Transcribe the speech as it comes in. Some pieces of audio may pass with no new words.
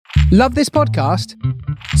Love this podcast?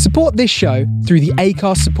 Support this show through the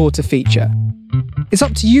Acast supporter feature. It's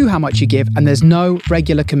up to you how much you give, and there's no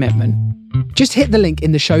regular commitment. Just hit the link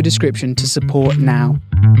in the show description to support now.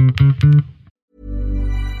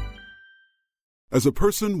 As a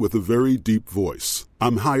person with a very deep voice,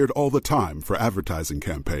 I'm hired all the time for advertising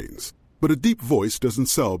campaigns. But a deep voice doesn't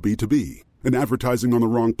sell B2B, and advertising on the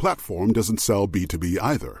wrong platform doesn't sell B2B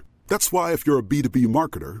either. That's why if you're a B2B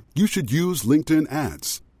marketer, you should use LinkedIn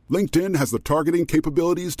ads. LinkedIn has the targeting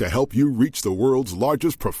capabilities to help you reach the world's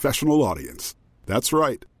largest professional audience. That's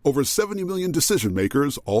right, over 70 million decision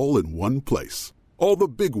makers all in one place. All the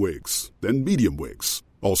big wigs, then medium wigs,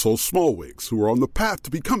 also small wigs who are on the path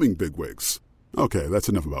to becoming big wigs. Okay, that's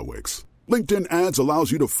enough about wigs. LinkedIn ads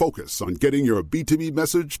allows you to focus on getting your B2B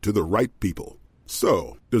message to the right people.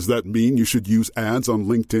 So, does that mean you should use ads on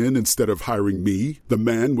LinkedIn instead of hiring me, the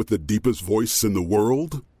man with the deepest voice in the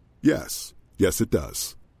world? Yes. Yes, it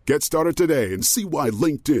does. Get started today and see why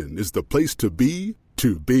LinkedIn is the place to be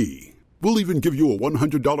to be. We'll even give you a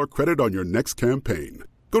 $100 credit on your next campaign.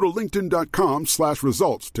 Go to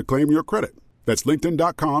linkedin.com/results to claim your credit. That's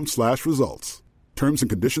linkedin.com/results. Terms and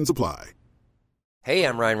conditions apply. Hey,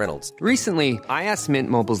 I'm Ryan Reynolds. Recently, I asked Mint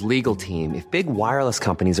Mobile's legal team if big wireless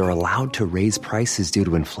companies are allowed to raise prices due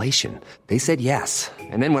to inflation. They said yes.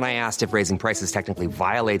 And then when I asked if raising prices technically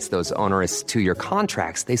violates those onerous two-year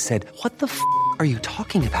contracts, they said, "What the f*** are you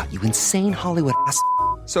talking about, you insane Hollywood ass?"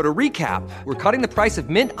 So to recap, we're cutting the price of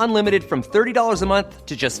Mint Unlimited from $30 a month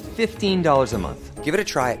to just $15 a month. Give it a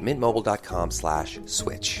try at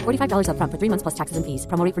mintmobile.com/switch. $45 up front for 3 months plus taxes and fees.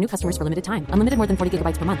 Promo rate for new customers for limited time. Unlimited more than 40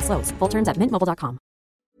 gigabytes per month. Slows full terms at mintmobile.com.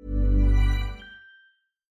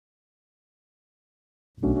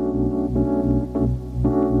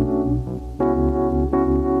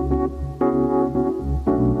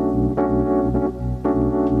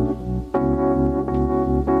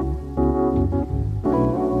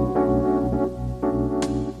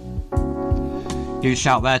 Huge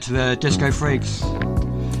shout there to the Disco Freaks.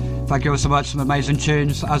 Thank you all so much for some amazing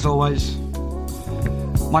tunes, as always.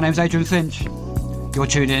 My name's Adrian Finch. You're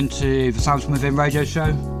tuned in to the Sounds From Within radio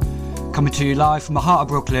show, coming to you live from the heart of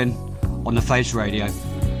Brooklyn on The Face Radio.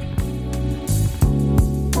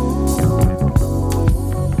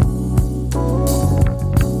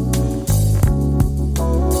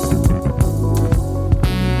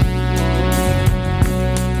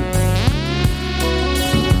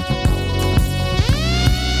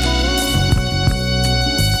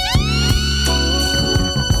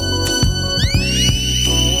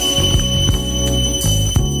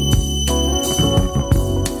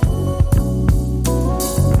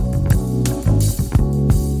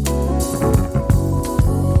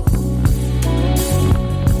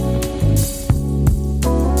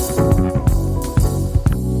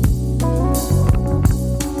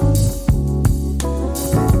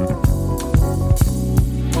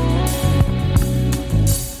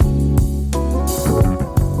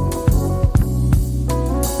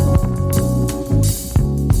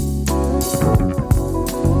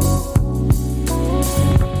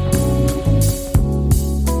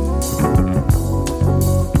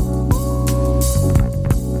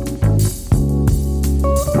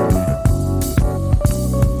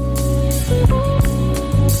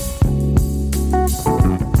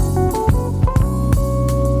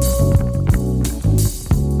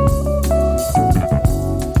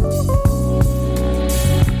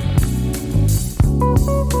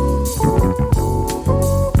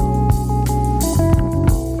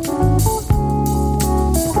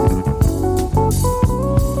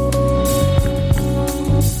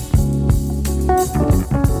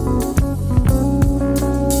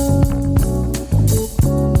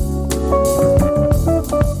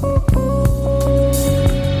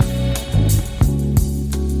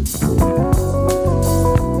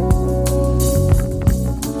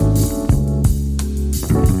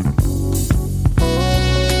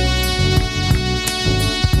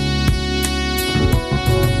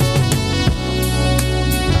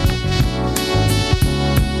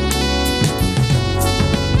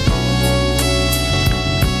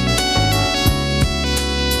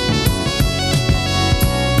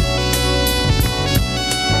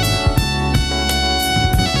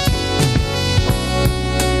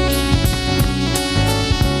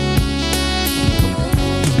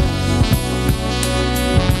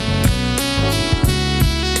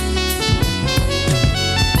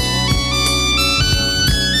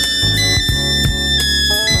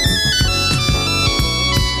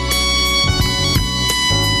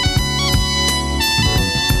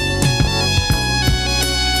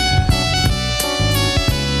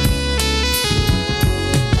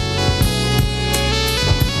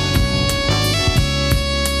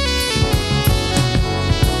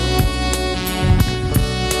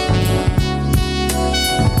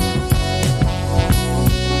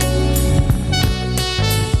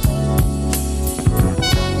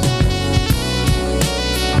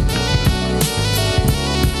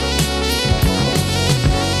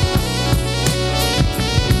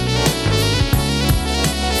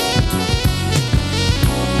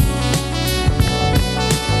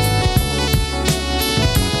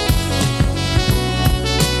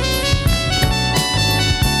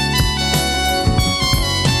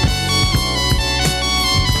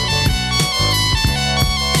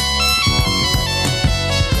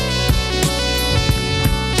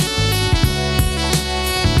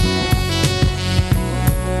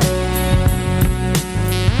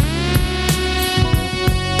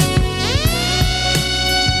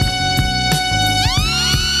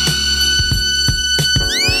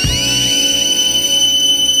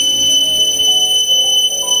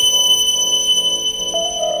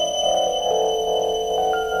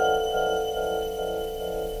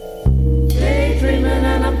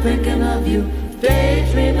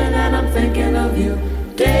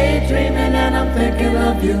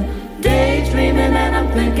 of you. Daydreaming and I'm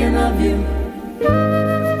thinking of you.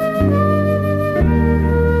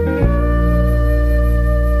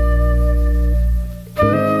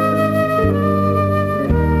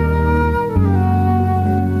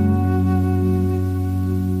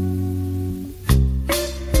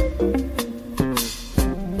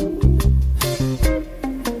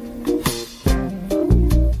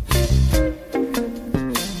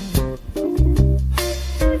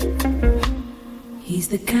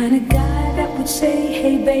 The kind of guy that would say,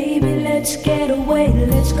 hey baby, let's get away,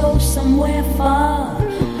 let's go somewhere far,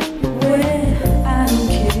 where I don't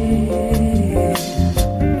care.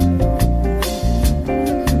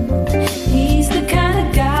 He's the kind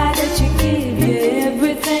of guy that you give you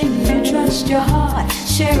everything, you trust your heart,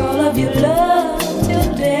 share all of your love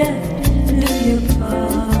till death do you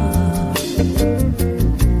part.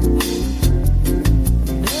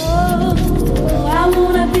 Oh, I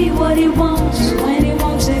wanna be what he wants, when he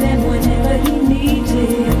wants it and whenever he needs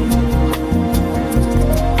it.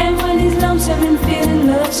 And when he's lonesome and feeling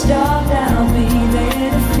love starved, I'll be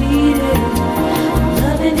there to feed it. I'm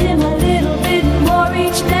loving him a little bit more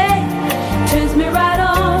each day. Turns me right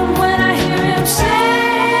on when I hear him say,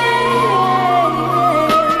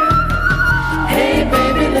 hey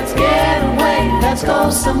baby, let's get away, let's go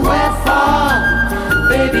somewhere far.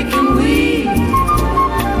 Baby, can we?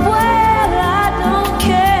 Well, I don't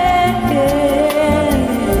care.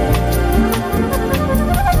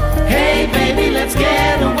 Hey baby, let's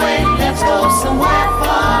get away, let's go somewhere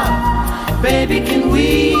far. Baby, can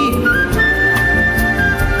we?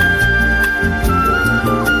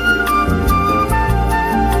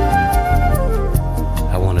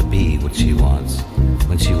 I want to be what she wants,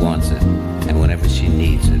 when she wants it, and whenever she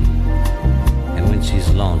needs it. And when she's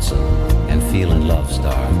lonesome and feeling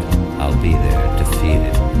love-starved, I'll be there to feed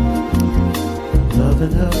it.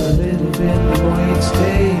 Loving her a little bit more each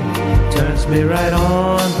day turns me right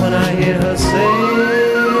on when I hear her say,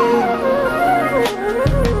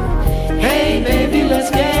 hey baby, let's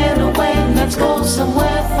get away, let's go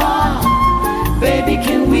somewhere far. Baby,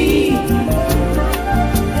 can we?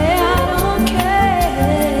 Hey, I don't care.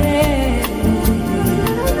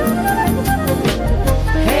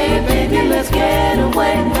 Hey baby, let's get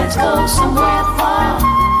away, let's go somewhere far.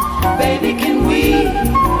 Baby, can we?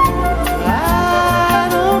 I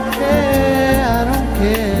don't care.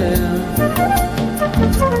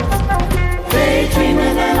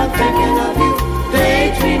 Daydreaming and I'm thinking of you.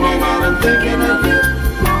 Daydreaming and I'm thinking of you.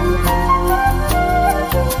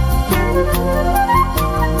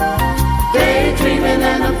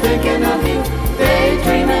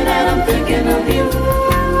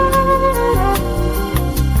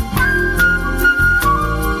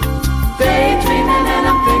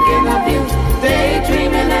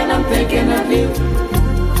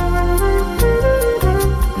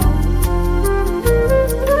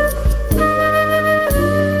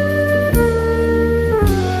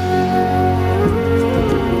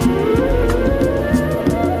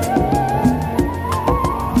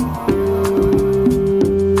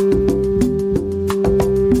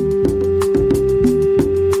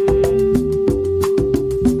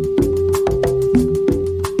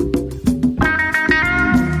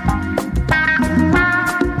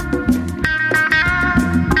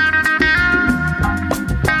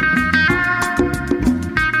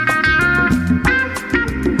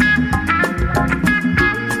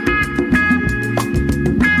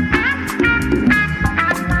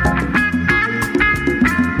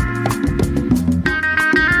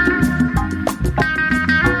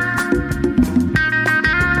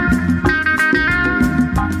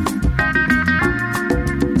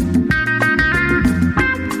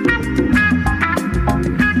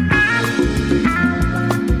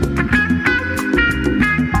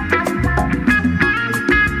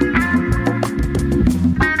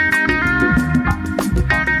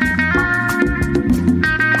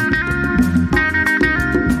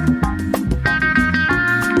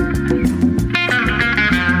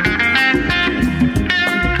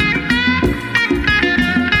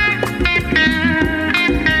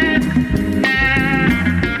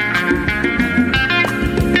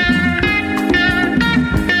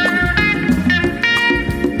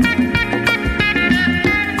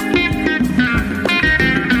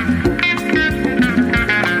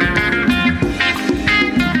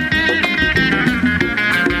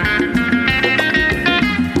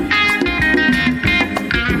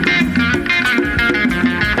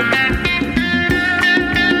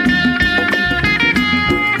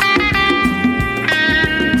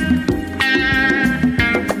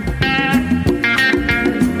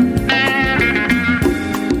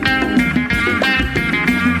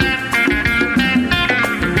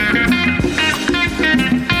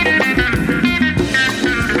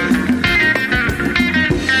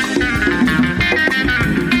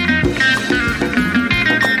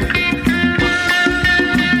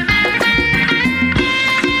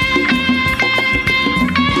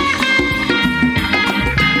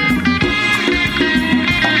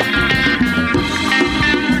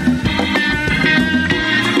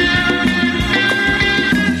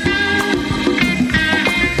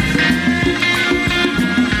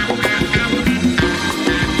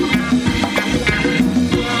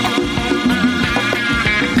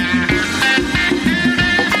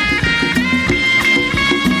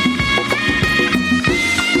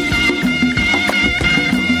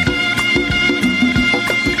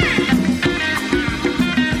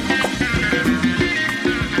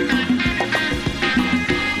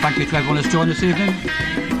 for everyone that's joined this evening.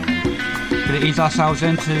 Going to ease ourselves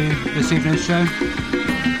into this evening's show.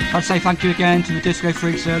 I'd say thank you again to the Disco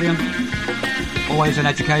Freaks earlier. Always an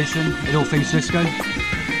education in all things disco.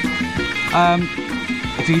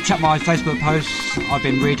 If you check my Facebook posts, I've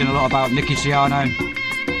been reading a lot about Nicky Ciano,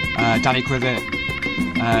 Danny Crivet,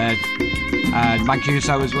 and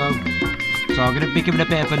Mancuso as well. So I'm going to be giving a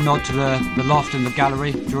bit of a nod to the loft and the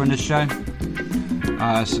gallery during this show.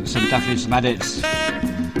 Definitely some edits.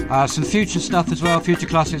 Some future stuff as well, future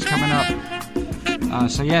classics coming up.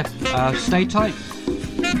 Stay tight.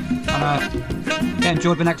 And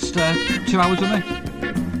enjoy the next 2 hours with me.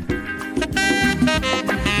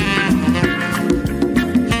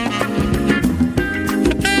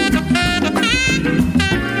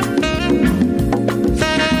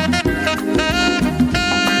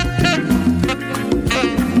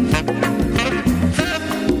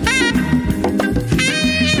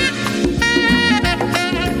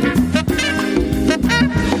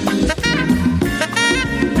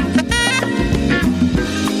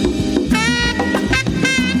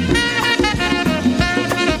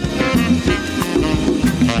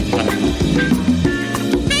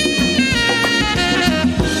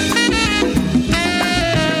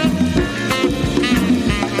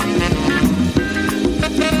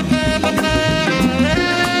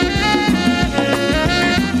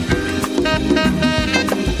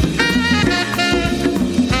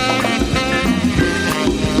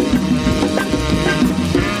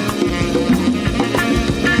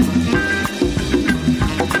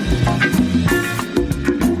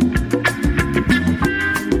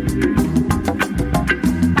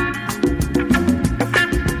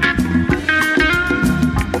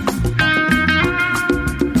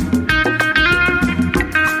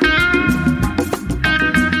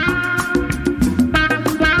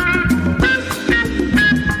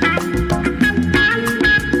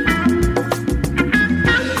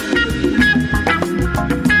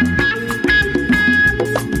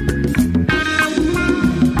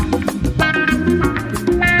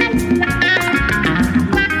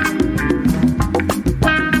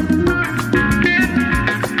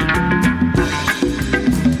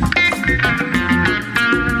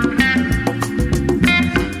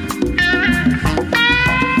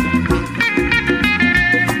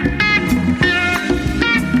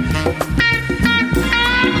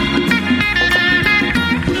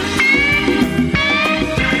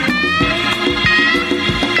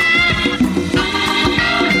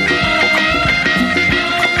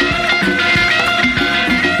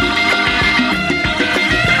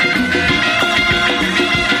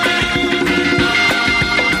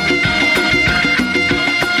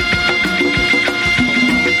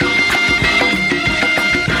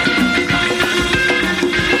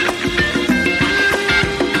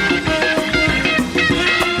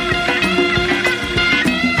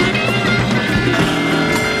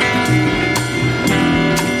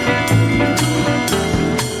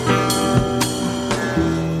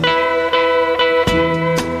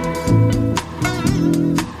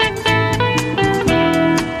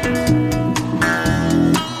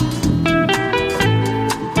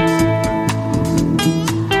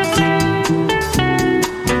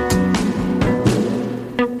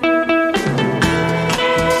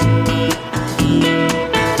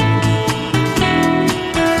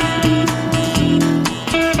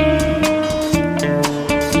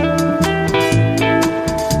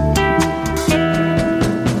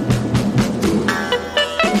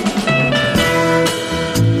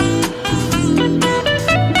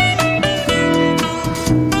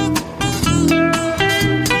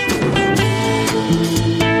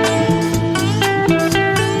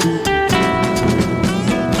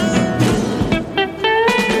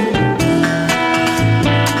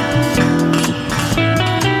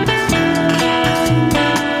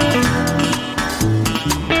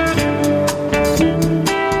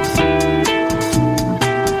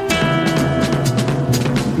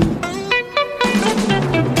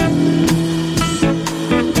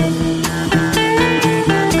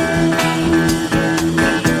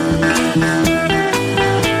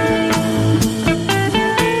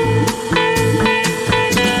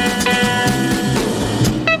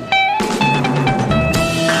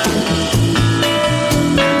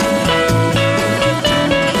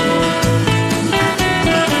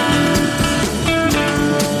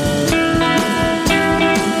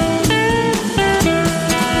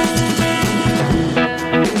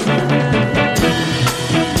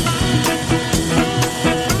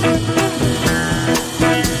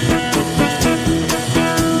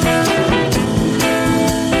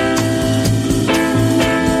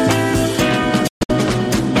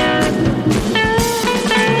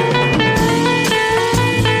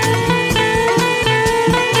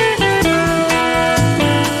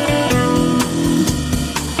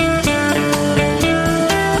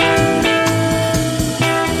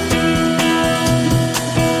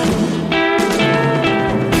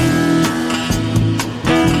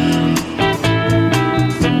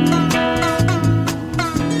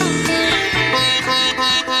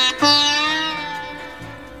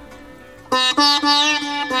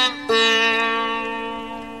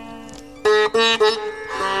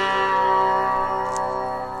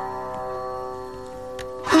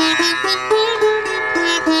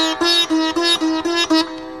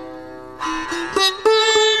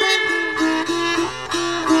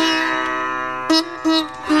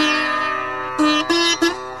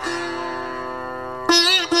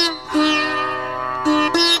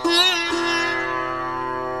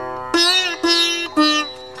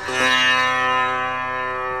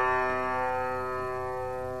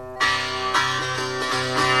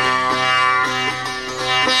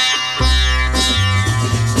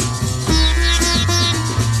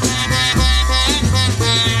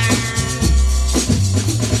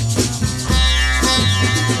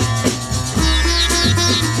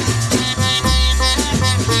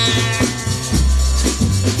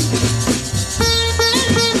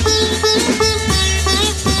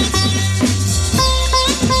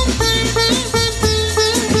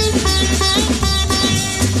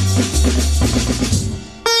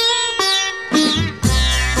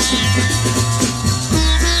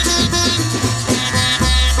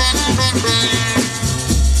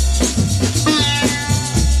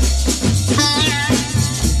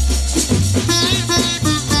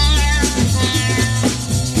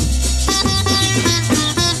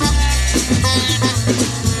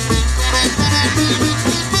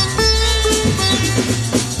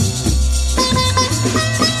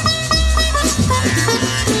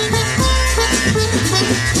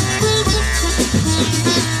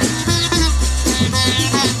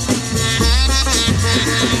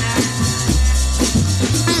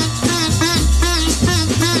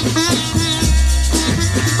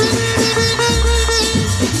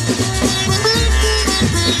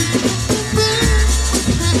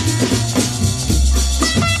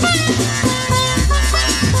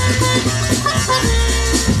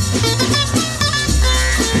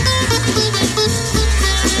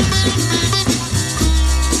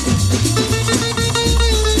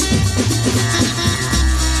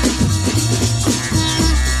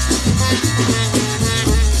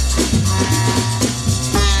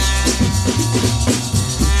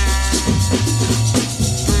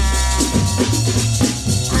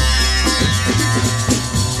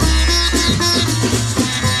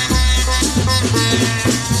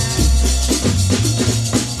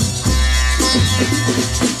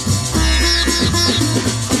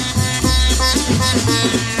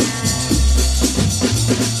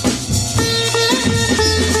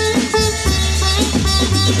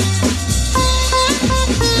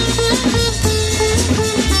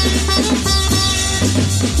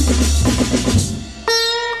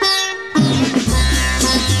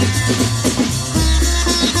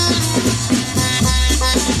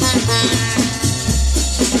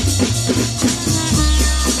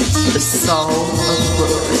 soul of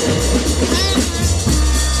Brooklyn.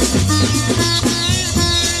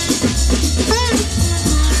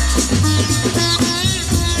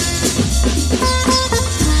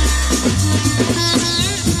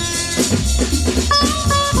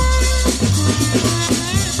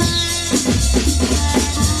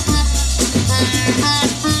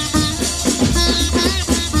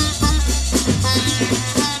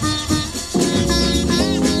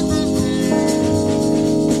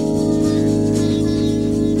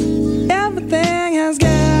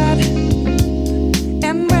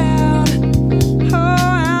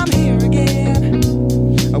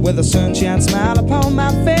 With a sunshine smile upon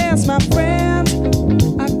my face, my friends,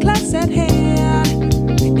 a glass at hand,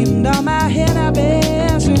 and all my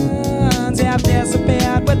inhibitions have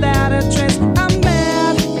disappeared without a trace. I'm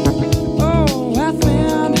mad, oh, I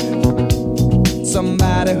found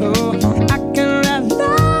somebody who I can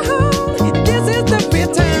rely on. This is the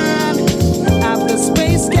return of the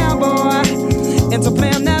space cowboy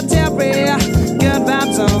interplanetary good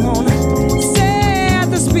vibes on. Say at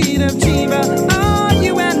the speed of Chiba.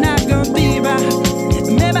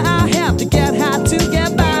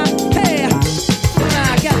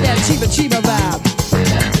 Chiba vibe.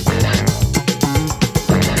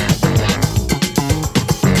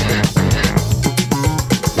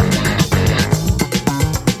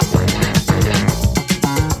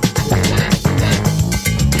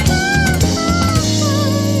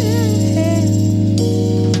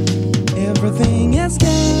 Everything is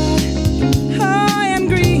good, high and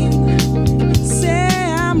green. Say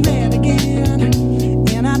I'm red again,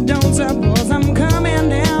 and I don't suppose I'm coming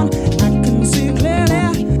down. I can see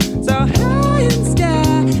clearly. So high in the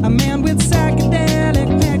sky, a man with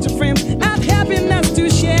psychedelic picture frames and happiness to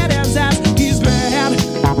share his eyes. He's glad,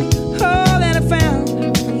 oh, that he found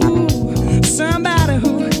somebody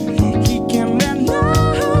who he can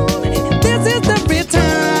rely on. This is the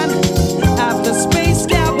return of the space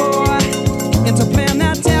cowboy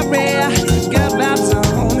interplanetary good vibes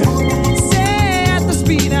zone. Say at the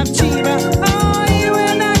speed of Chiba, oh, you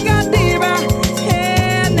and I got deeper.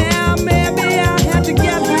 Hey, now maybe I have to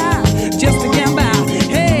get high just to get by.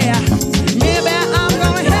 Hey, maybe I'm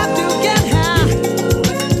gonna have to get high.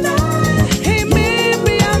 Hey,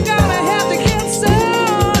 maybe I'm gonna have to get so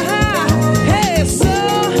high. Hey, so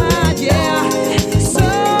high, yeah. So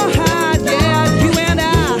high, yeah. You and I.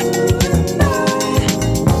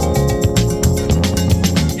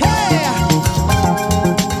 Hey.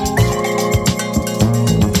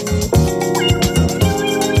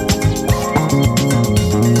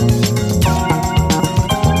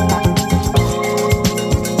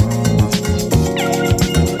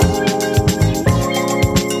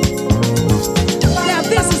 Now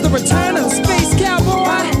this is the return of the space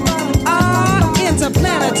cowboy,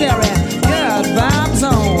 interplanetary good vibe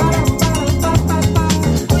zone.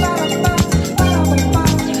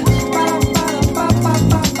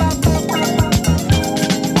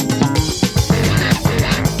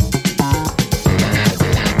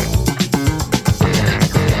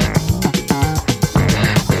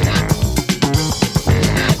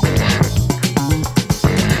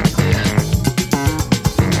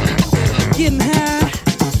 Getting high,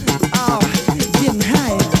 oh, getting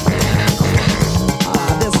higher.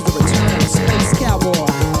 This is the return of the space cowboy,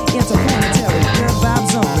 interplanetary good vibe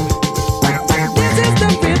zone. This is the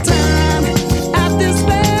return of the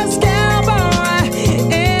space cowboy,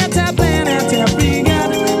 interplanetary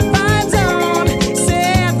good vibe zone.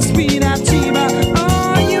 Say at the speed of Chiba,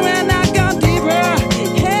 oh, you and I go deeper.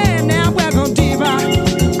 Hey, now we're going deeper.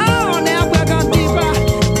 Oh, now we're going deeper.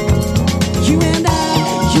 You and I,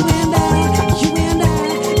 you and I, you and I,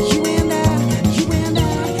 you and I, you and I,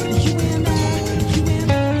 you and I, you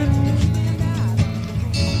and I.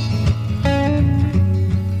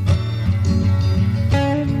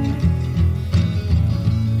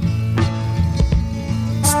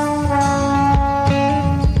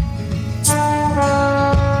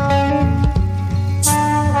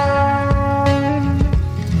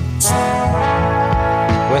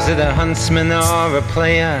 Was it a huntsman or a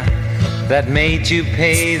player that made you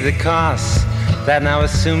pay the cost, that now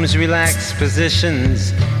assumes relaxed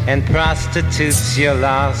positions and prostitutes your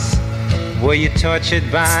loss? Were you tortured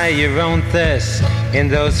by your own thirst in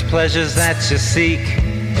those pleasures that you seek,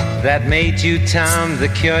 that made you Tom the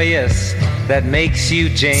Curious, that makes you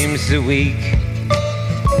James the Weak?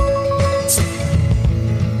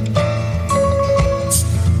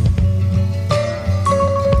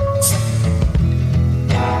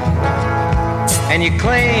 And you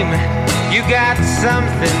claim you got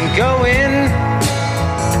something going,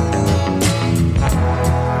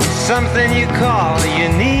 something you call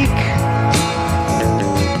unique.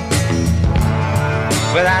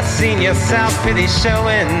 but I seen your self-pity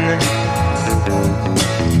showing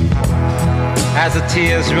as the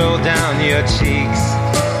tears roll down your cheeks.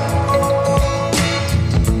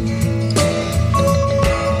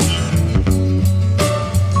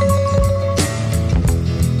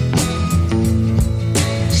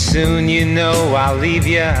 Soon you know I'll leave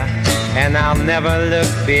you, and I'll never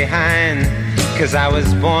look behind, 'cause I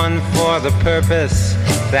was born for the purpose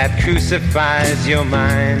that crucifies your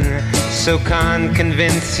mind. So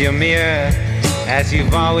convince your mirror, as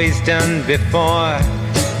you've always done before,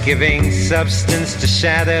 giving substance to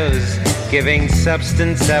shadows, giving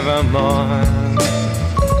substance evermore.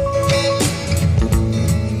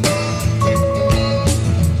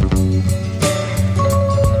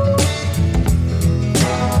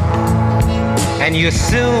 And you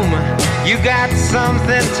assume you got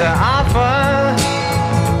something to offer,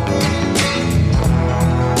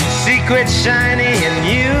 secret shiny in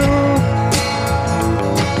you,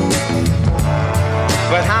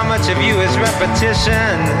 but how much of you is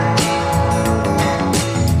repetition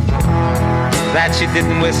that you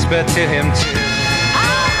didn't whisper to him too?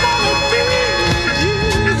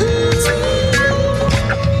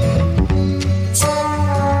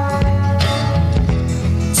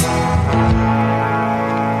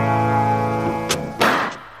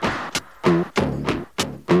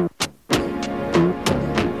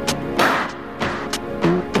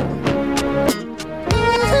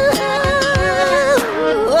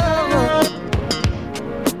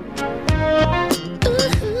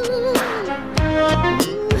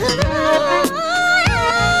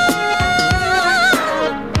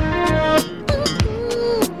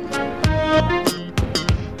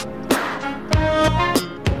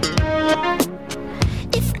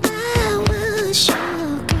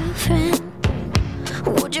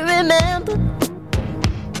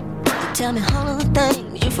 Tell me all of the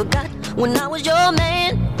things you forgot when I was your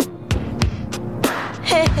man.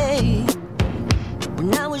 Hey, hey,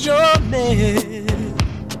 when I was your man.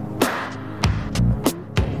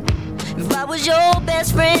 If I was your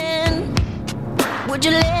best friend, would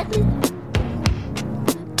you let me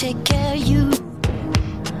take care of you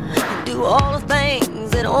and do all the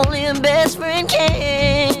things that only a best friend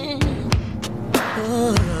can?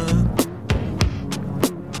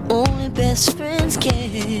 Only best friends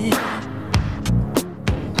can.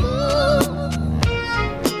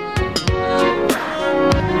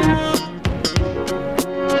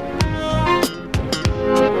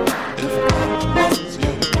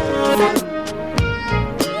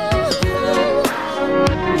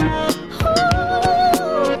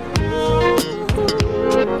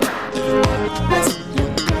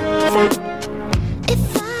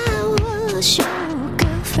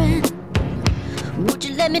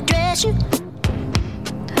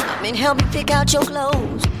 Help me pick out your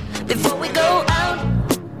clothes before we go out.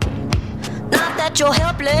 Not that you're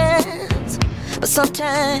helpless, but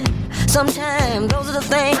sometimes those are the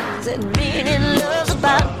things that being in love's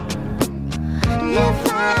about.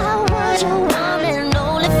 If I was your one and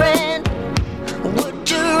only friend, would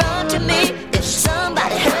you run to me if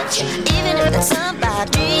somebody hurt you, even if that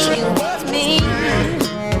somebody was me?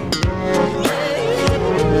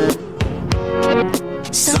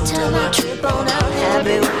 Sometimes I trip on how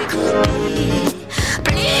happy we could be.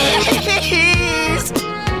 Please.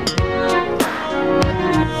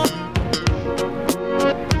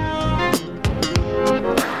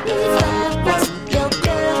 If I was your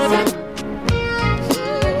girlfriend,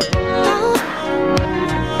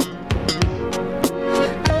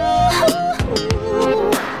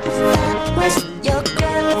 if I was your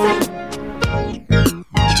girlfriend,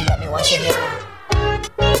 would you let me watch your hair?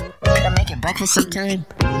 Could I make your breakfast sometime?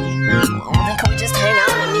 Well, then can we just hang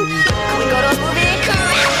out? I mean, can we go to a movie and cry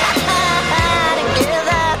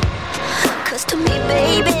together? 'Cause to me,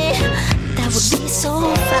 baby, that would be so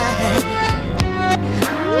fine.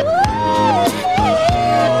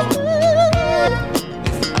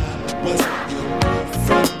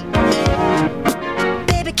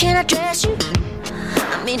 Baby, can I dress you?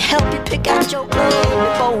 I mean, help you pick out your clothes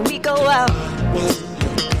before we go out.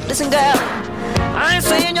 Listen, girl, I ain't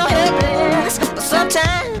saying you're helpless, but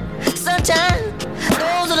sometimes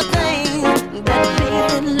those are the things that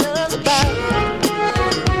being love's about.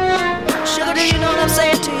 Sugar, do you know what I'm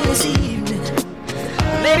saying to you this evening?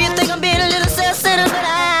 Maybe you think I'm being a little self-centered, but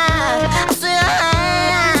I say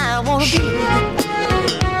I wanna be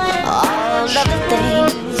all of the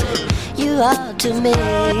things you are to me.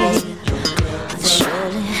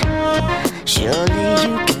 Surely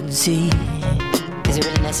you can see. Is it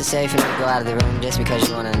really necessary for me to go out of the room just because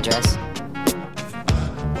you want to undress?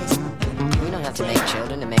 We don't have to make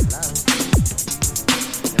children to make love.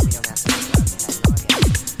 No, we don't have to make love to have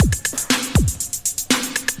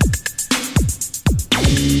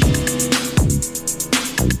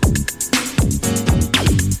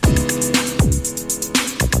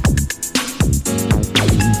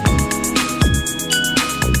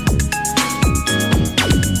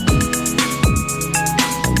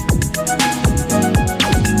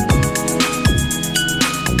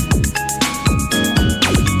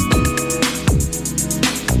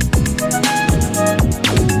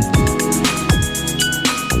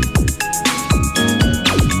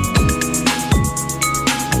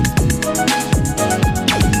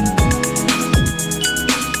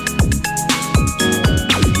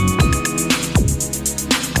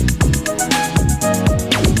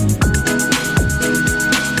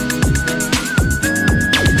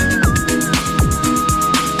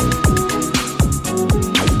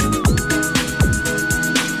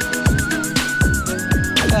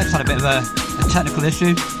of a technical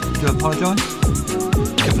issue. Do apologise. A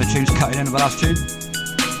couple of tunes cutting in the last tune.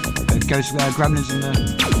 It goes gremlins in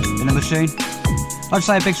the machine. I'd like to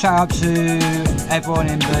say a big shout out to everyone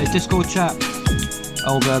in the Discord chat,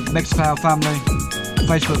 all the Mixcloud family,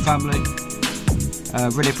 Facebook family.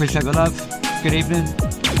 Really appreciate the love. Good evening.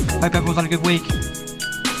 Hope everyone's had a good week.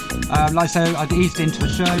 Like I say, I eased into the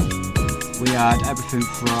show. We had everything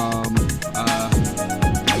from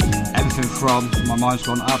my mind's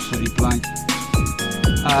gone absolutely blank.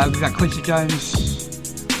 We've had Quincy Jones,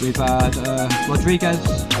 we've had Rodriguez,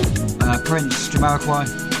 Prince, Jamiroquai.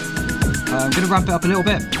 I'm going to ramp it up a little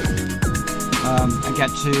bit and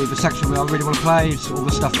get to the section where I really want to play. So all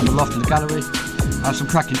the stuff from the loft and the gallery. Some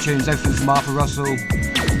cracking tunes, everything from Arthur Russell,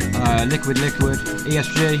 Liquid,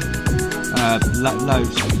 ESG,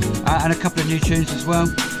 loads. And a couple of new tunes as well.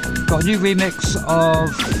 Got a new remix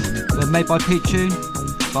of the Made by Pete tune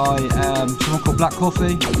by someone called Black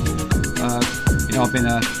Coffee. I've been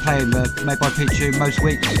playing the Made by Pete tune most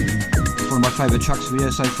weeks. It's one of my favourite tracks of the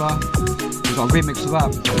year so far. We've got a remix of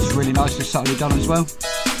that. It's really nicely subtly done as well.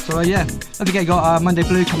 So don't forget you got Monday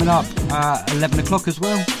Blue coming up at 11 o'clock as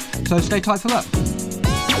well. So stay tight for that.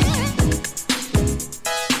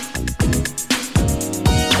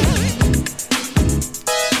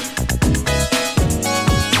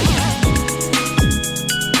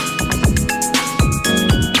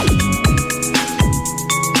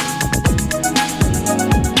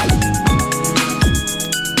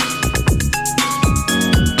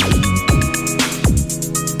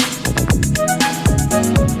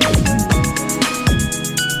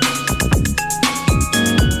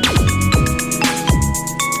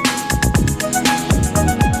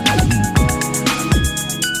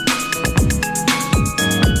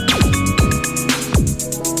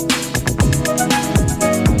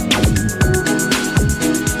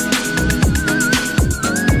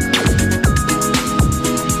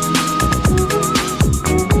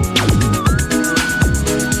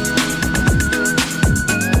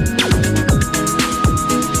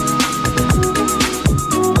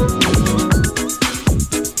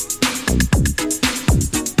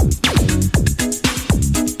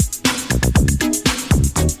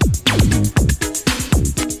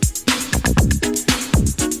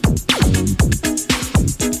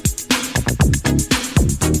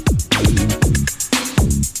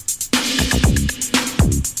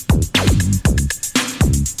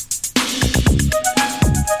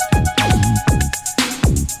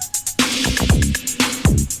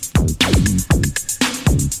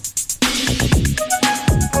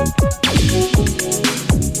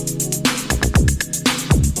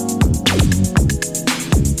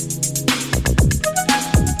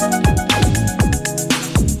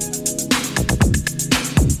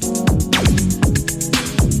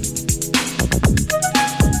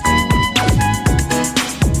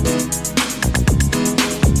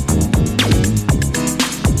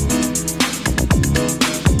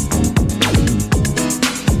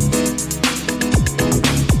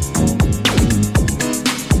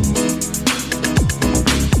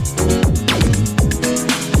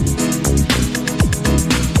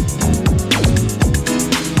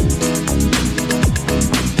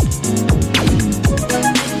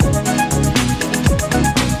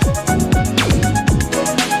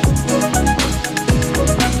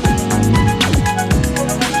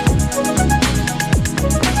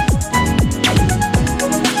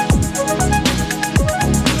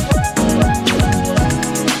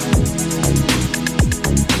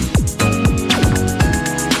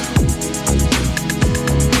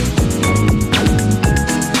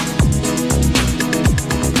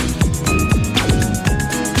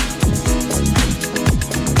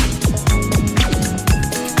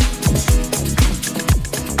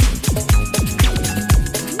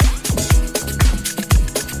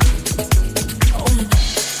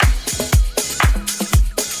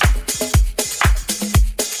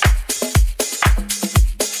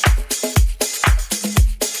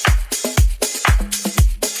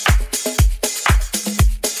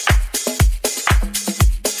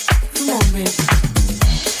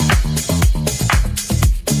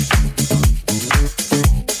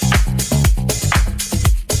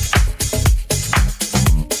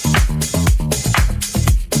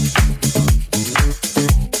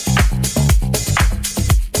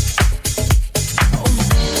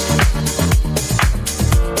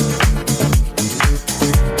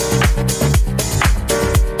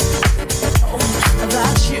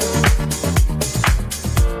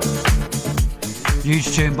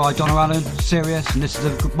 Huge tune by Donna Allen, Serious, and this is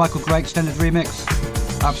the Michael Gray extended remix.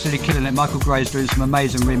 Absolutely killing it. Michael Gray's doing some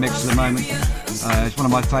amazing remixes at the moment. It's one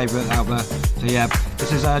of my favourite out there. So yeah,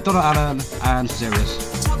 This is Donna Allen and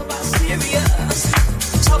Serious. Talk about serious.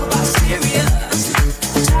 Talk about serious.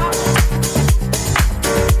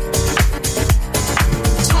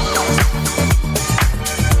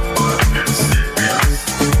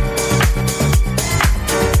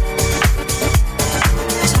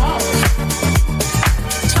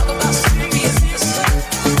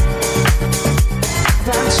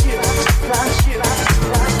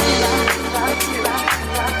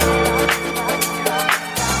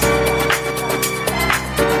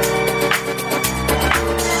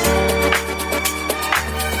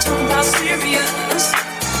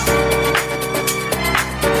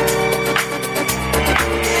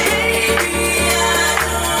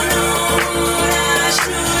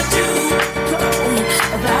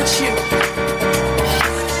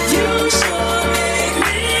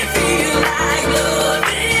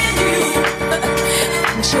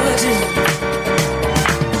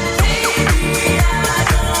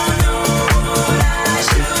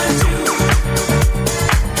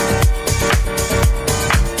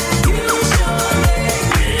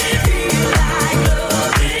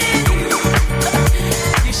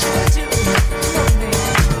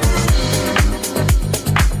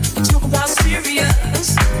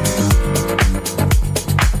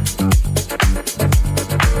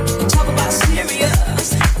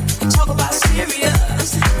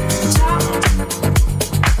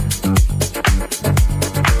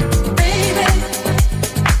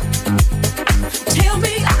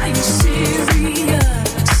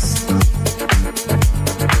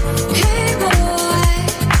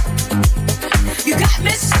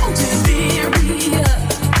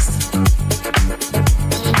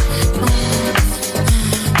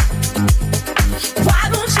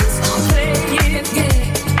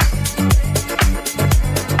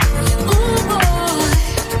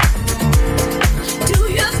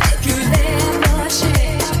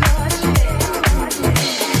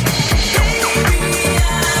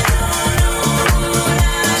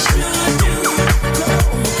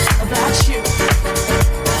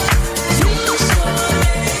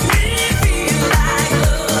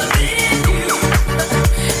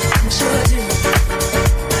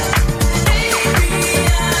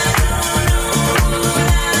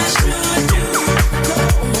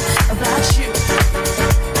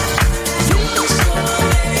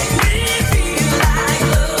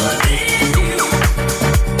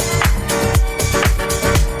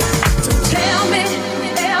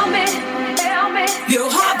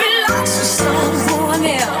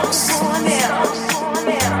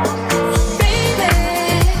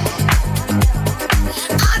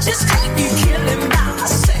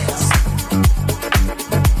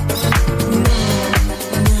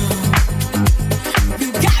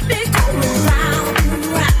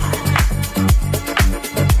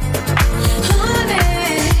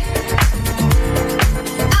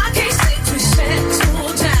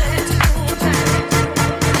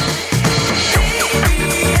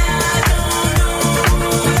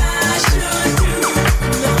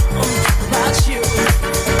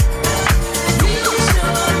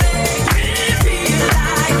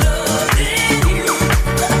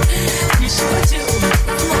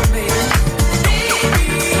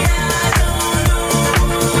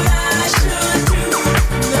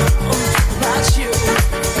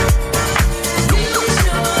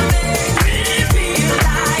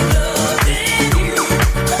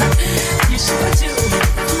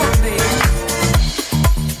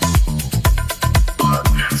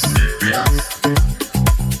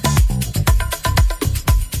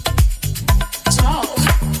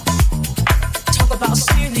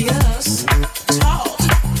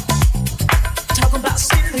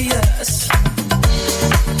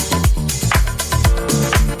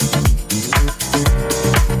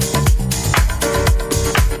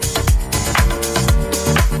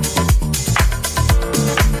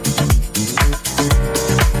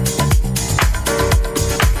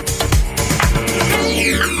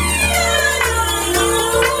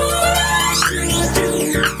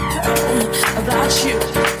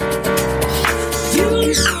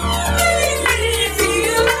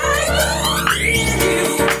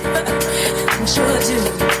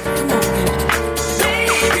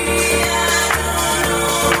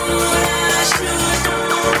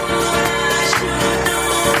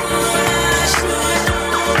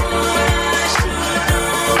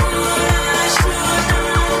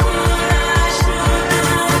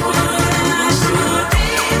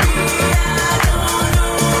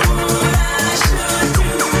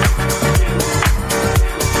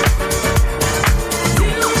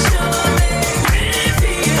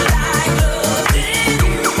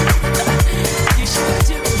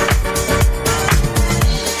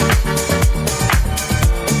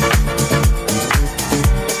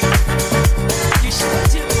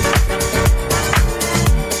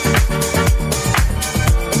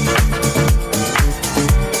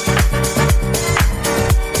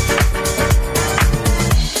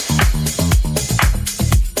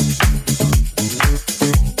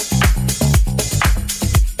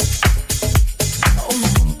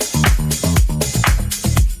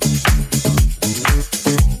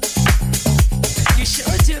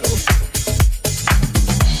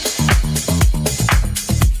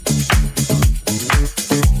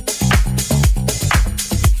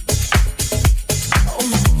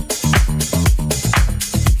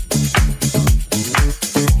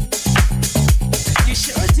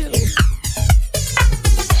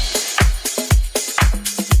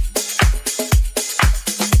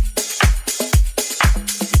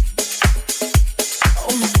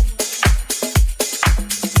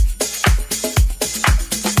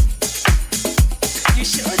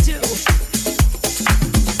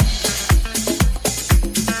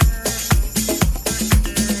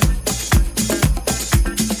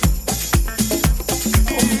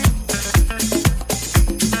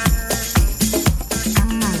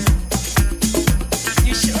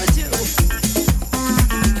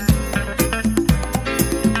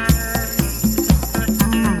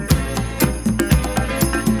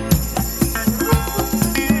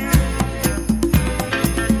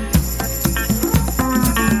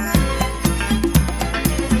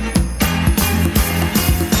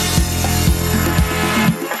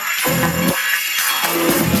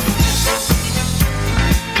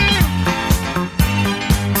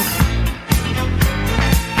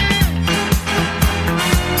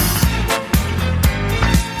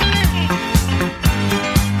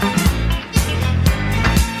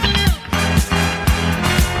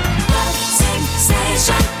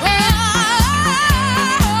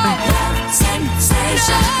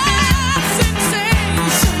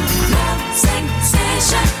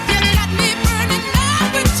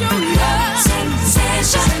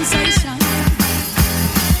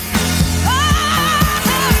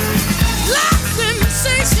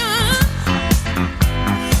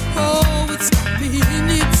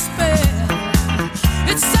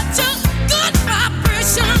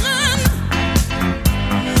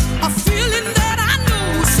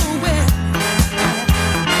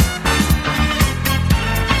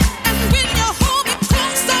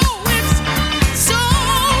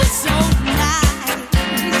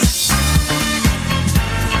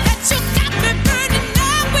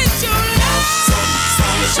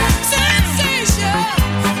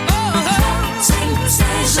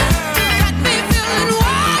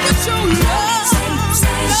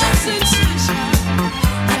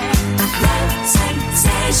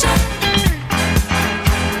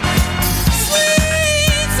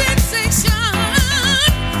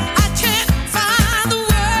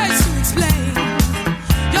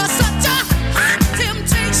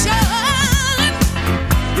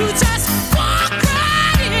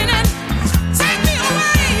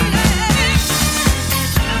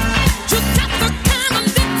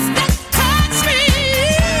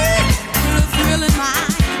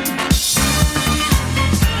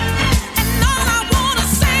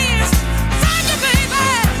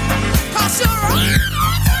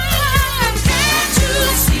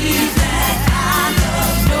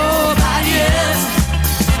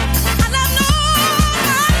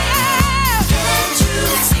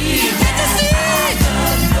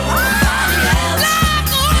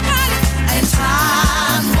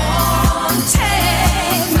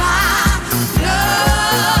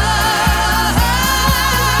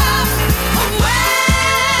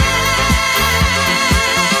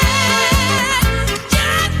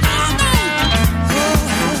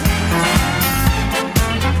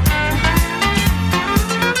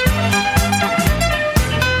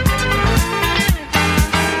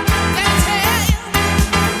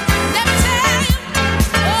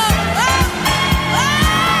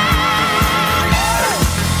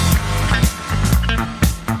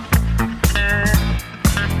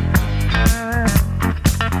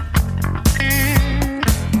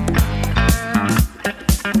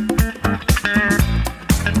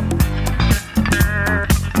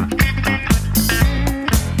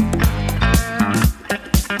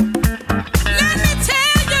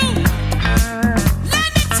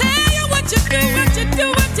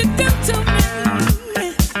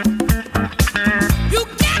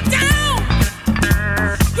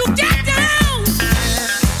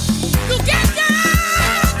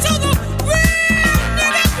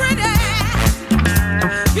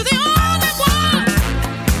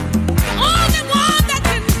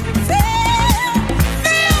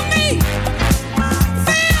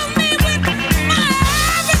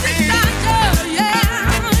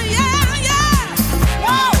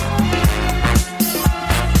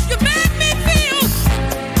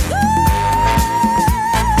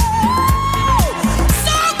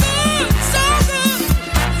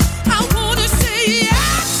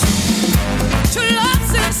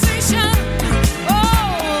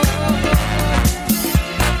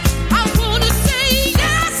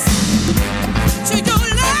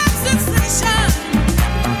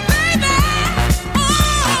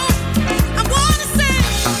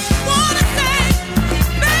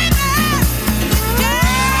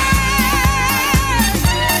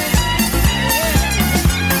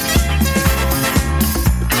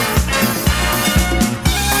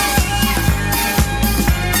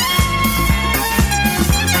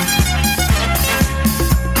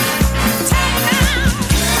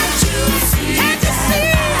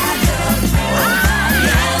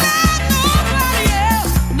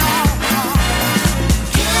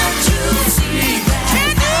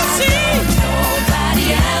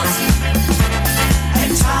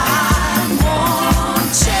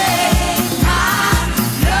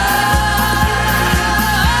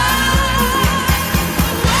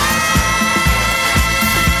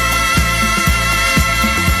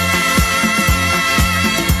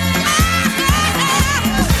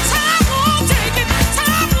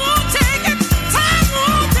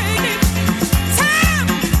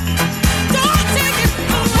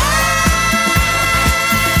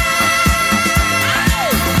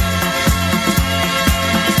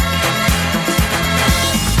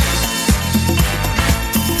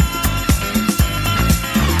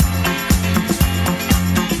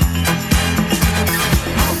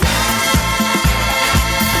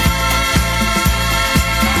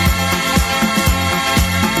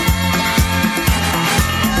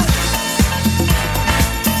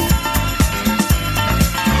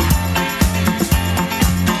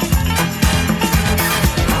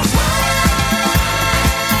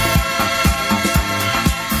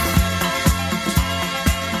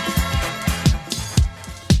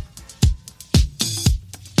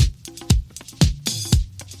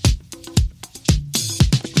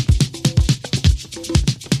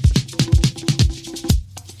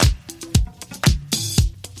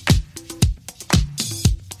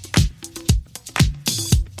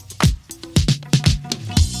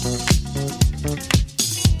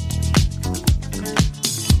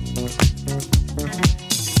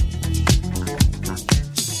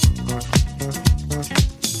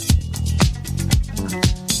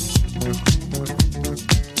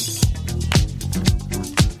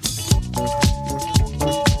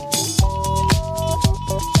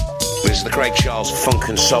 Craig Charles Funk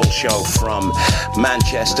and Soul Show from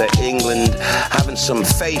Manchester, England, having some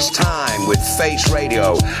FaceTime with Face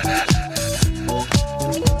Radio.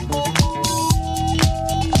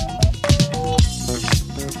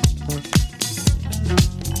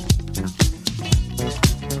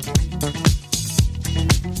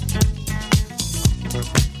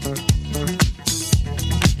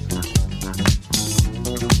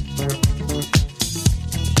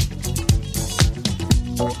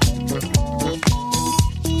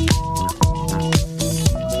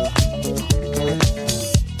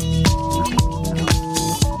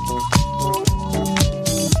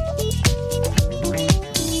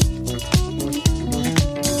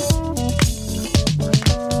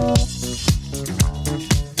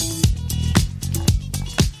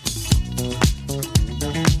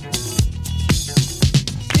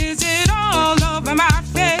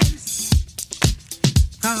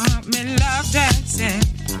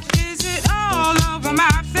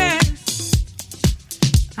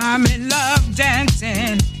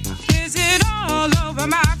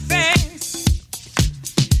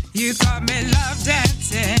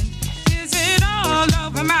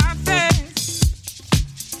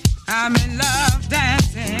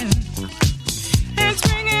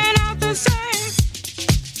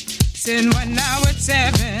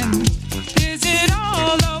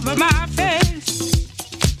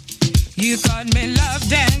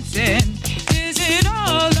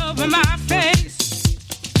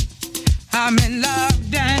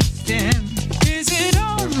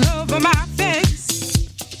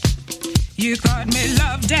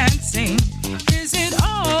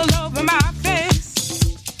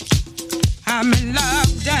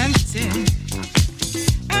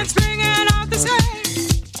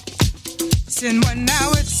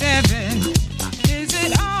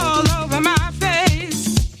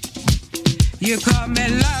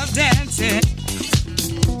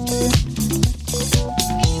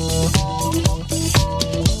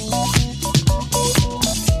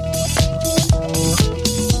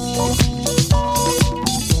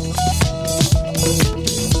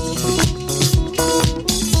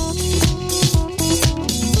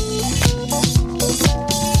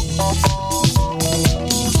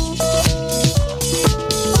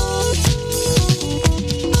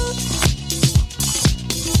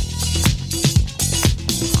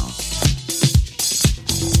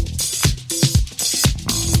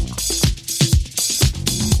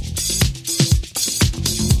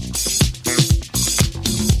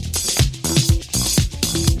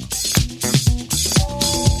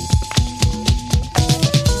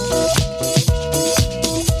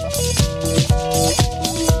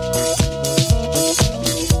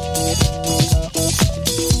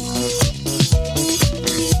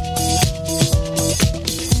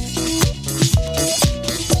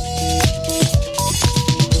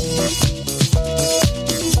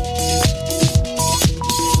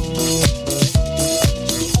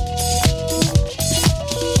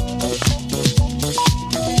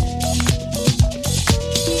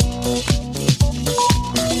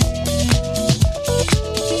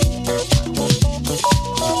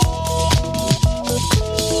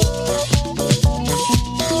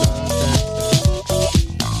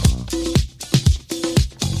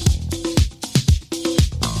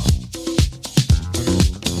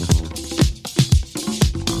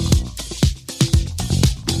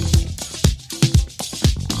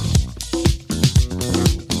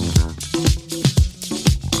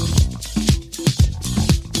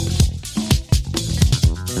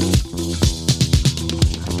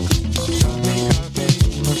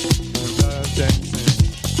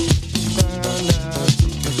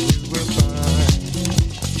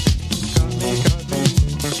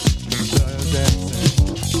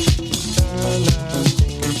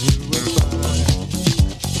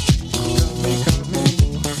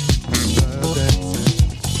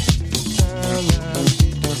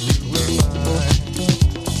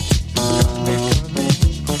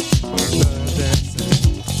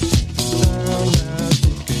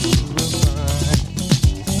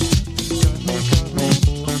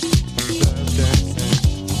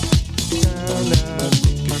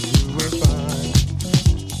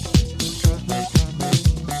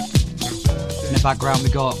 Background we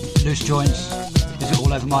got Loose Joints, Is It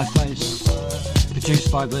All Over My Face,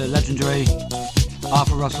 produced by the legendary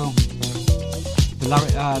Arthur Russell.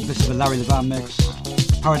 This is the Larry the Van mix,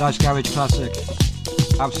 Paradise Garage classic,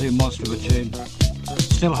 absolute monster of a tune,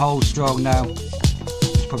 still holds strong now,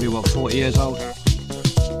 it's probably 40 years old.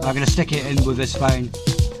 I'm going to stick it in with this vein.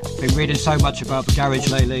 Been reading so much about the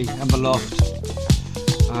garage lately and the loft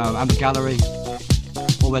and the gallery,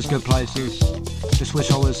 all those good places. Just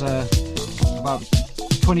wish I was about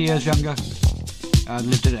 20 years younger,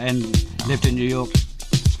 lived in New York,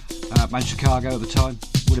 and Chicago at the time.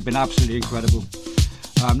 Would have been absolutely incredible.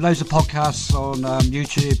 Loads of podcasts on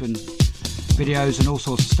YouTube and videos and all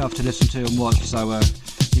sorts of stuff to listen to and watch, so you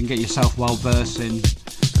can get yourself well versed in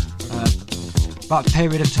about the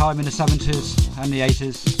period of time in the 70s and the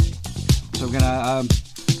 80s. So we're gonna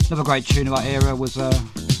another great tune of that era was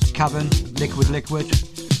Cavern, Liquid,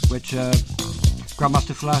 which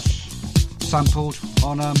Grandmaster Flash sampled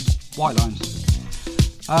on White Lines.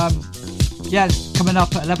 Coming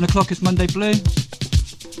up at 11 o'clock is Monday Blue.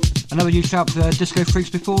 Another huge shout for Disco Freaks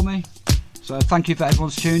before me. So thank you for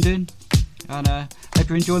everyone's tuned in, and hope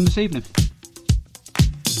you're enjoying this evening.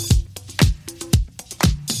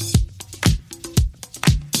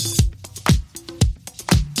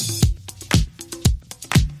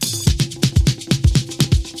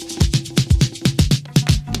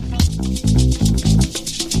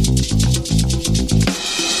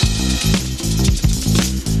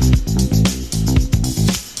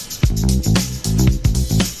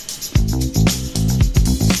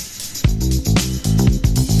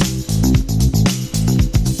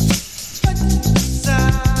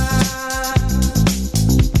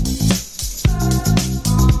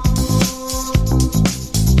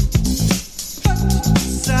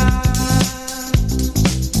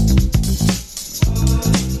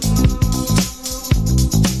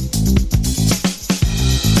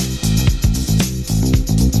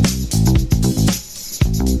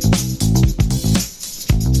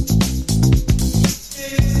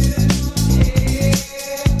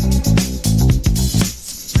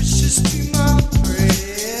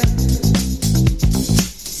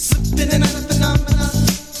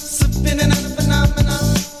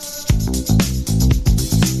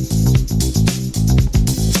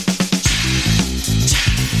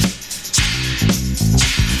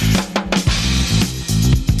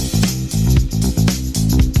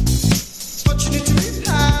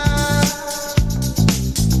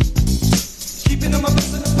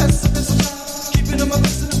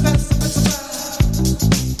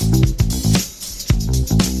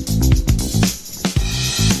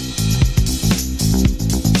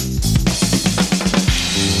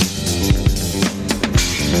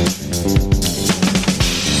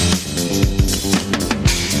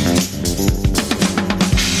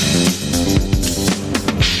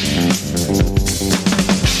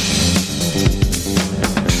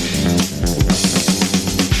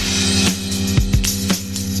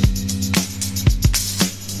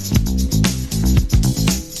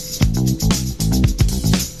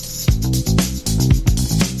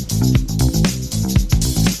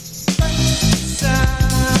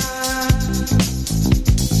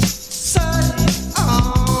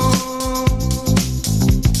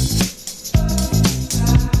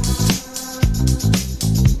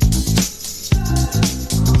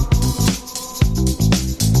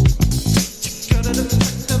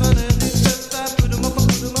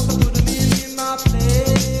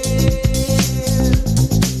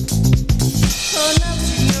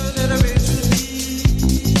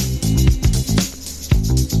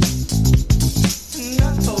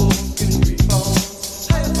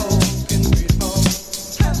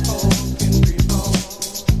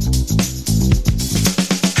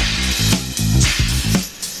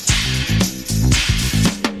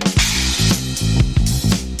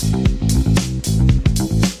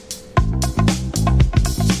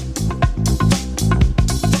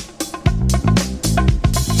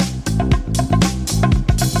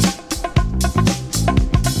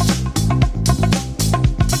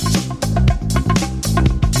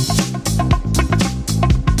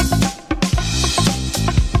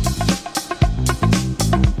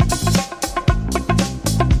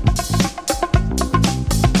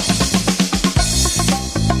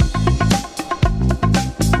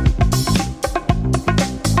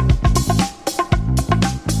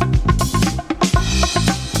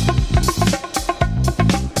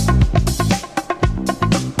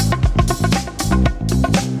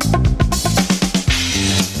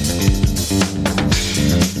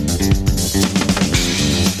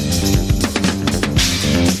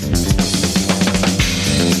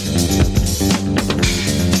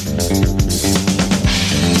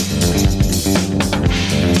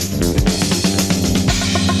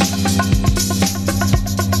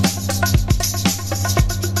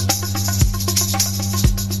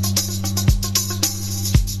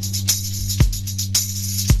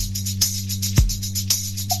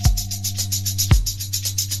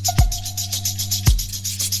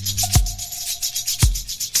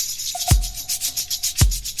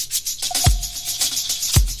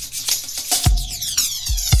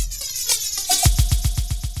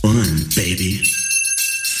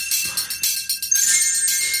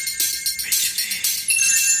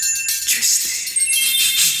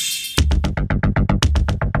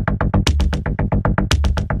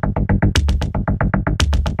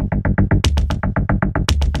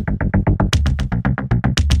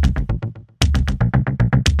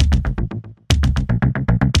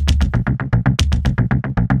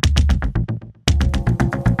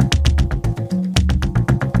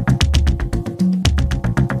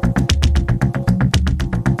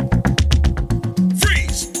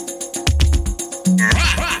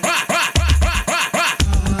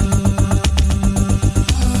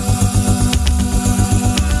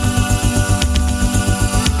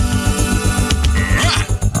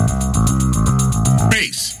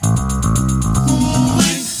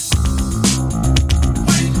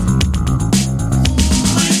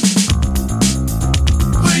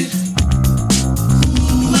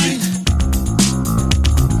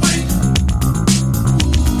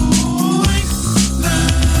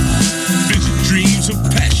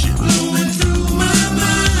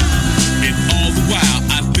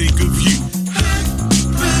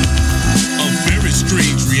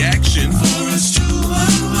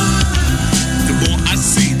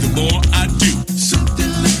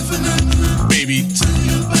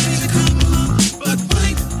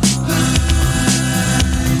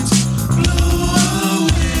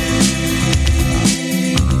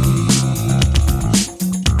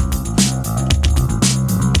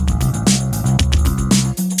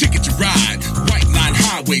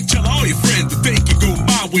 your friends, but they can go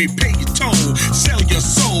my way, pay your toll. Sell your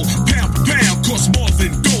soul, pound for pound, costs more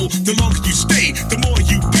than gold. The longer you stay, the more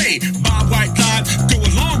you pay. My white line, go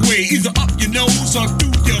a long way, either up your nose or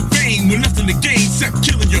through your vein. With nothing to gain except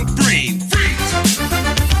killing your brain. Freeze!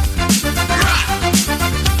 Rock!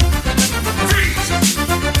 Freeze!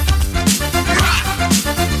 Rock!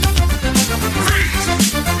 Freeze!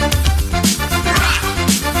 Rock!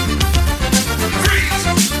 Freeze!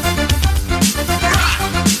 Rock!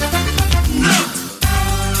 No!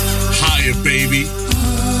 Higher, baby.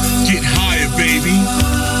 Get higher, baby.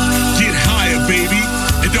 Get higher, baby.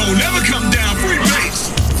 And don't ever come down free base.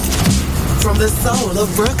 From the soul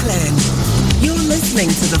of Brooklyn, you're listening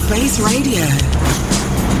to The Face Radio.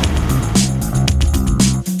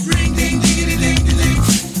 Ring ding diggity ding ding.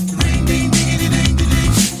 Ring ding diggity ding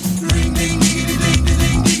ding. Ring ding diggity ding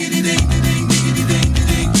ding diggity ding ding diggity ding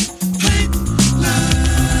ding. Pipeline.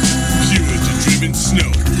 You was the driven snow.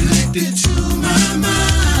 Connected to my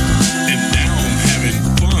mind. And now I'm having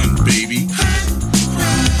fun, baby.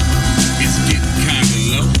 It's getting kinda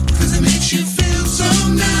low. 'Cause it makes you feel so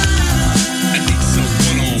nice. I need some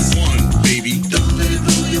one-on-one, baby. Don't let it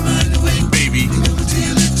blow your mind away, baby. Come over till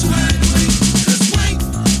your lips wide away. 'Cause white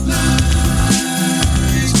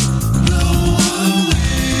lies blow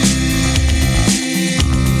away.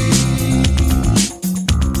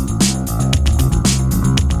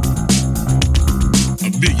 A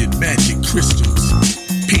million magic crystals,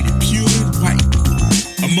 painted pure and white.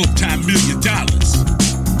 A multi-million dollars,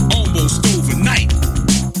 almost overnight.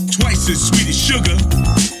 Twice as sweet as sugar,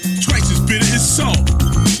 twice as bitter as salt.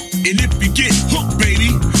 And if you get hooked,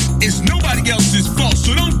 baby, it's nobody else's fault,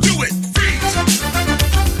 so don't do it. Freeze!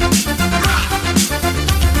 Rock!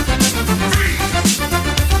 Freeze!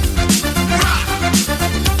 Rock!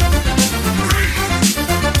 Freeze!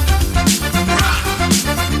 Rock!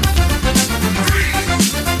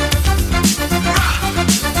 Freeze! Rock!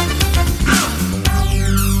 No!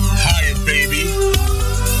 Higher, baby.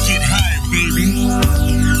 Get higher, baby.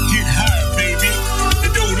 Get higher, baby.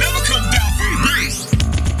 And don't ever come down free base.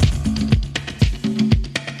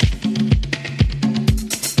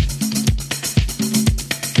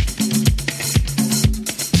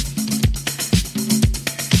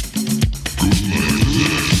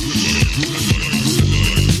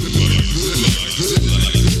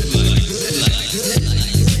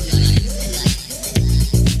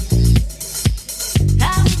 I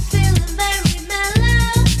was feeling very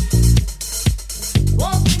mellow,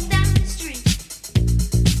 walking down the street.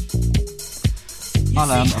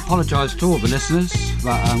 I'll apologise to all the listeners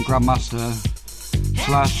that Grandmaster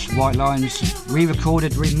 / White Lines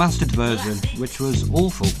re-recorded, remastered version, which was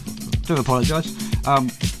awful. Do apologise. I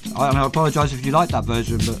apologise if you like that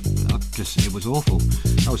version, but it was awful.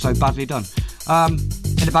 That was so badly done.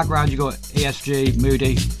 In the background you got ESG,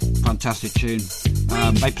 Moody, fantastic tune.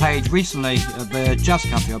 They played recently at the Jazz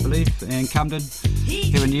Cafe, I believe, in Camden,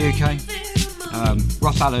 here in the UK.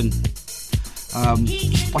 Ross Allen, on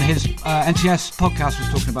his NTS podcast, was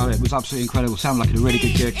talking about it. It was absolutely incredible. Sounded like a really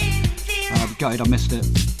good gig. Gutted I missed it.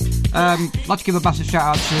 I'd like to give a massive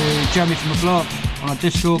shout out to Jeremy from the blog on our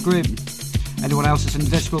Discord group. Anyone else that's in the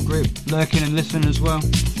Discord group lurking and listening as well.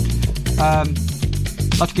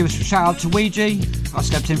 I'd like to give a shout out to Ouija. I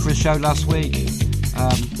stepped in for a show last week.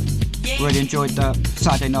 Really enjoyed that.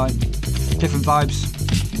 Saturday night, different vibes.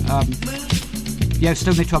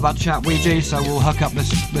 Still need to have that chat, Ouija, so we'll hook up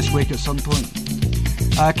this week at some point.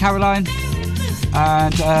 Caroline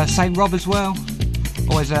and St. Rob as well.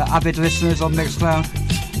 Always avid listeners on Mixcloud.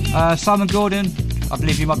 Simon Gordon, I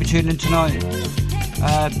believe you might be tuning in tonight.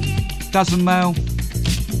 Daz and Mel.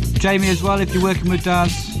 Jamie as well, if you're working with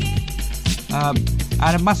Daz.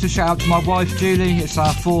 And a massive shout out to my wife Julie. It's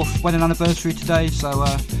our 4th wedding anniversary today, so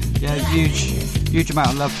huge amount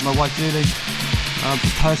of love to my wife Julie for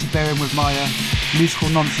persevering with my musical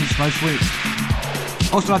nonsense most weeks.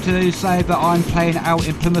 Also like to say that I'm playing out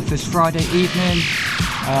in Plymouth this Friday evening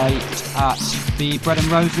at the Bread and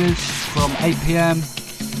Roses from 8 PM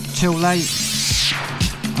till late.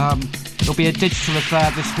 It'll be a digital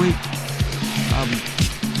affair this week.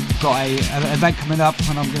 Got an event coming up,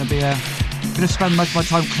 and I'm going to spend most of my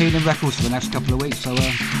time cleaning records for the next couple of weeks, so I'm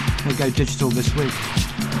going to go digital this week.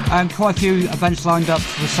 And quite a few events lined up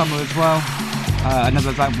for the summer as well. Another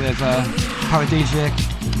event with Paradisiac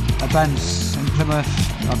events in Plymouth.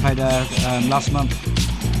 I played last month.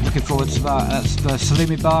 Looking forward to that. That's the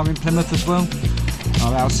Salumi Bar in Plymouth as well.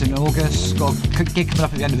 Out in August. Got a gig coming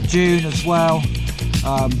up at the end of June as well.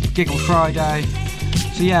 Gig on Friday.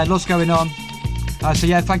 So yeah, lots going on.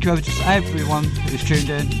 Thank you to everyone who's tuned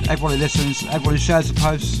in, everyone who listens, everyone who shares the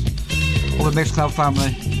posts, all the Mixcloud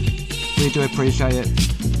family. We do appreciate it.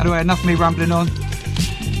 Anyway, enough of me rambling on.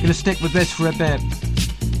 Gonna stick with this for a bit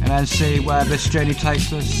and then see where this journey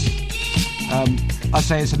takes us. I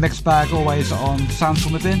say it's a mixed bag always on Sounds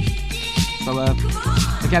From Within. So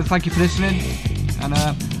again, thank you for listening, and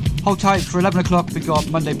hold tight for 11 o'clock. We've got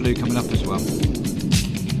Monday Blue coming up as well.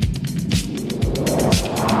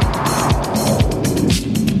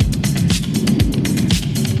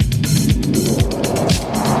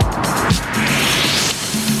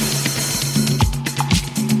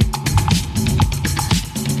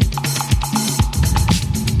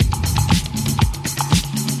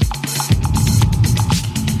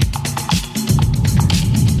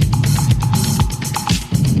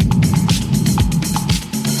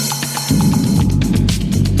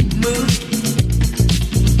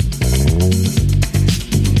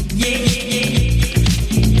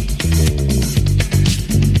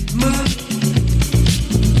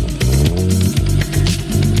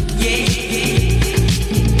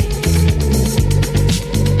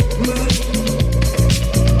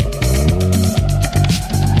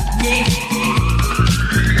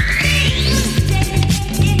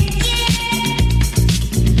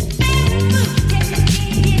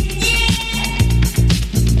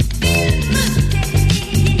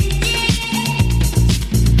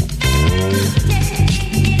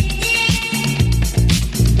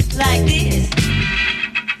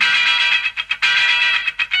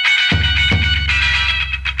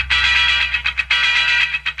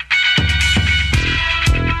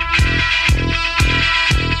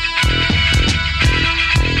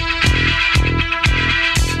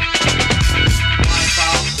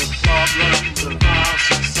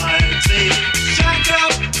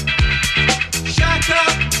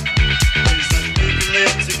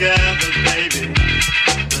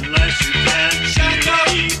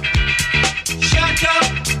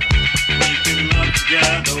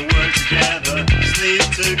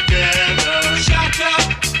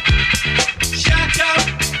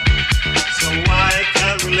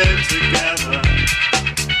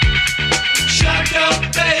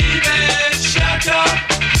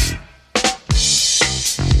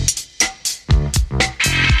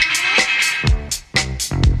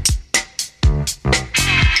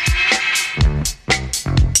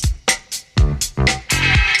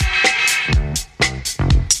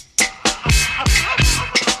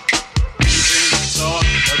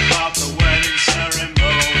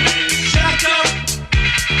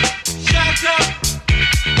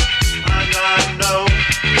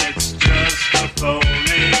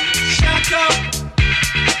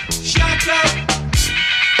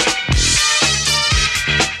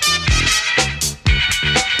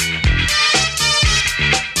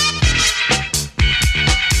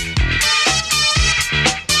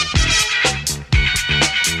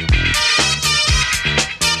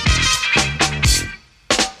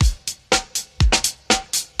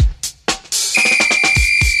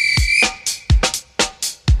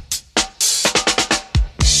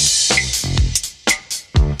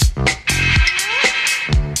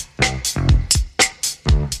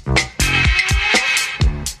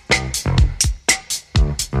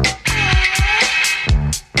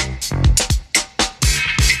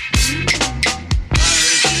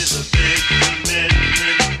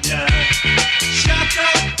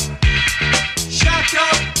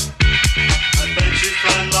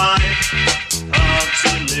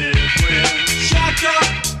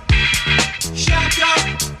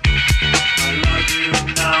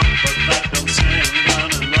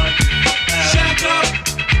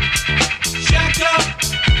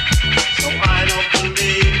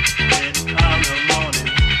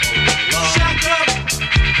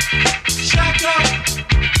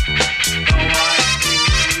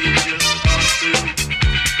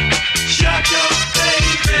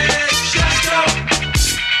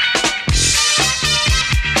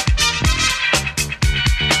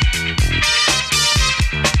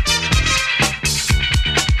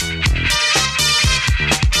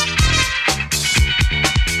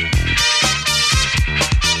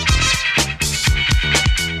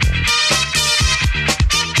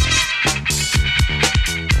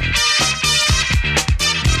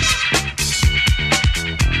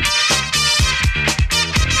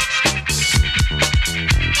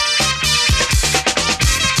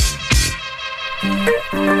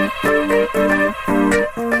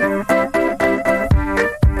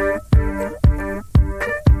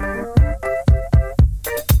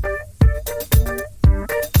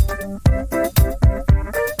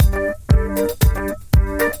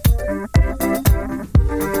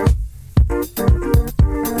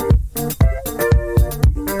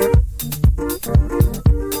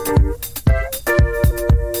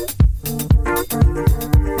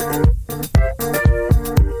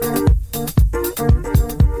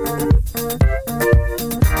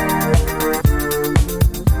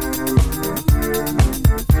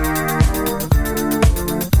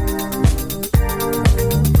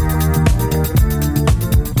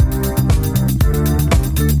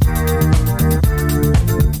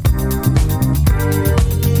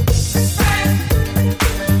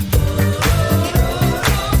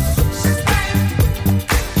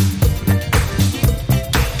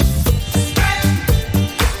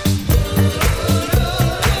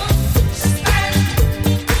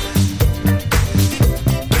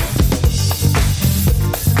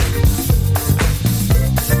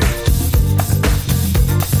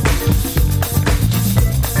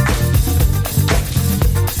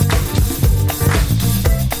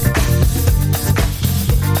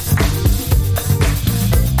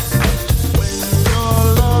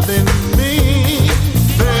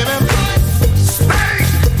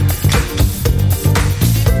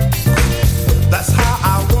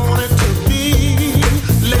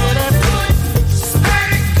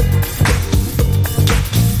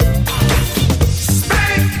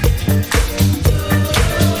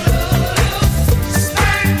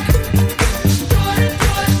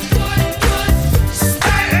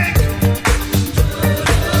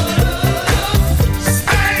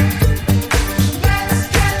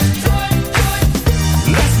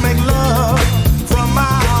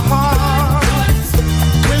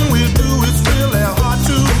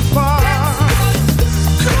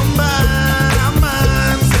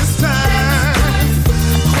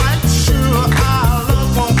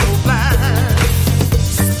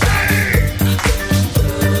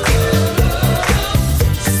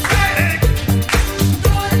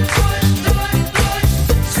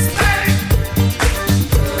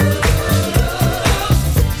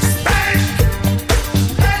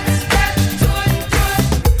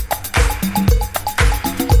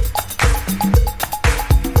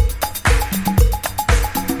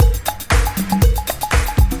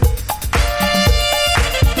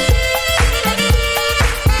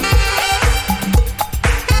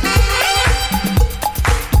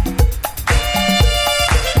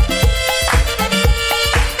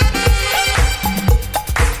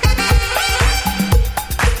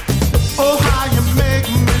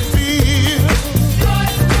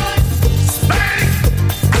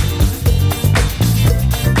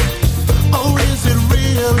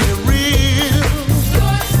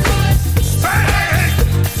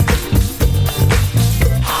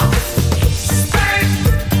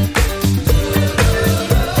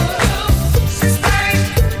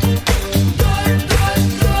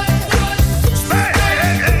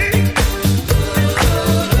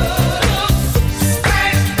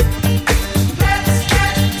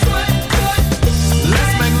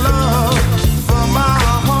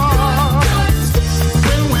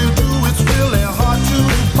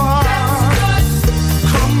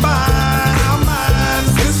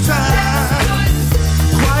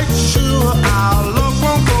 our love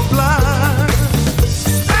won't go blind.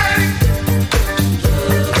 Spank.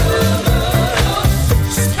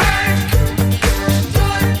 Spank.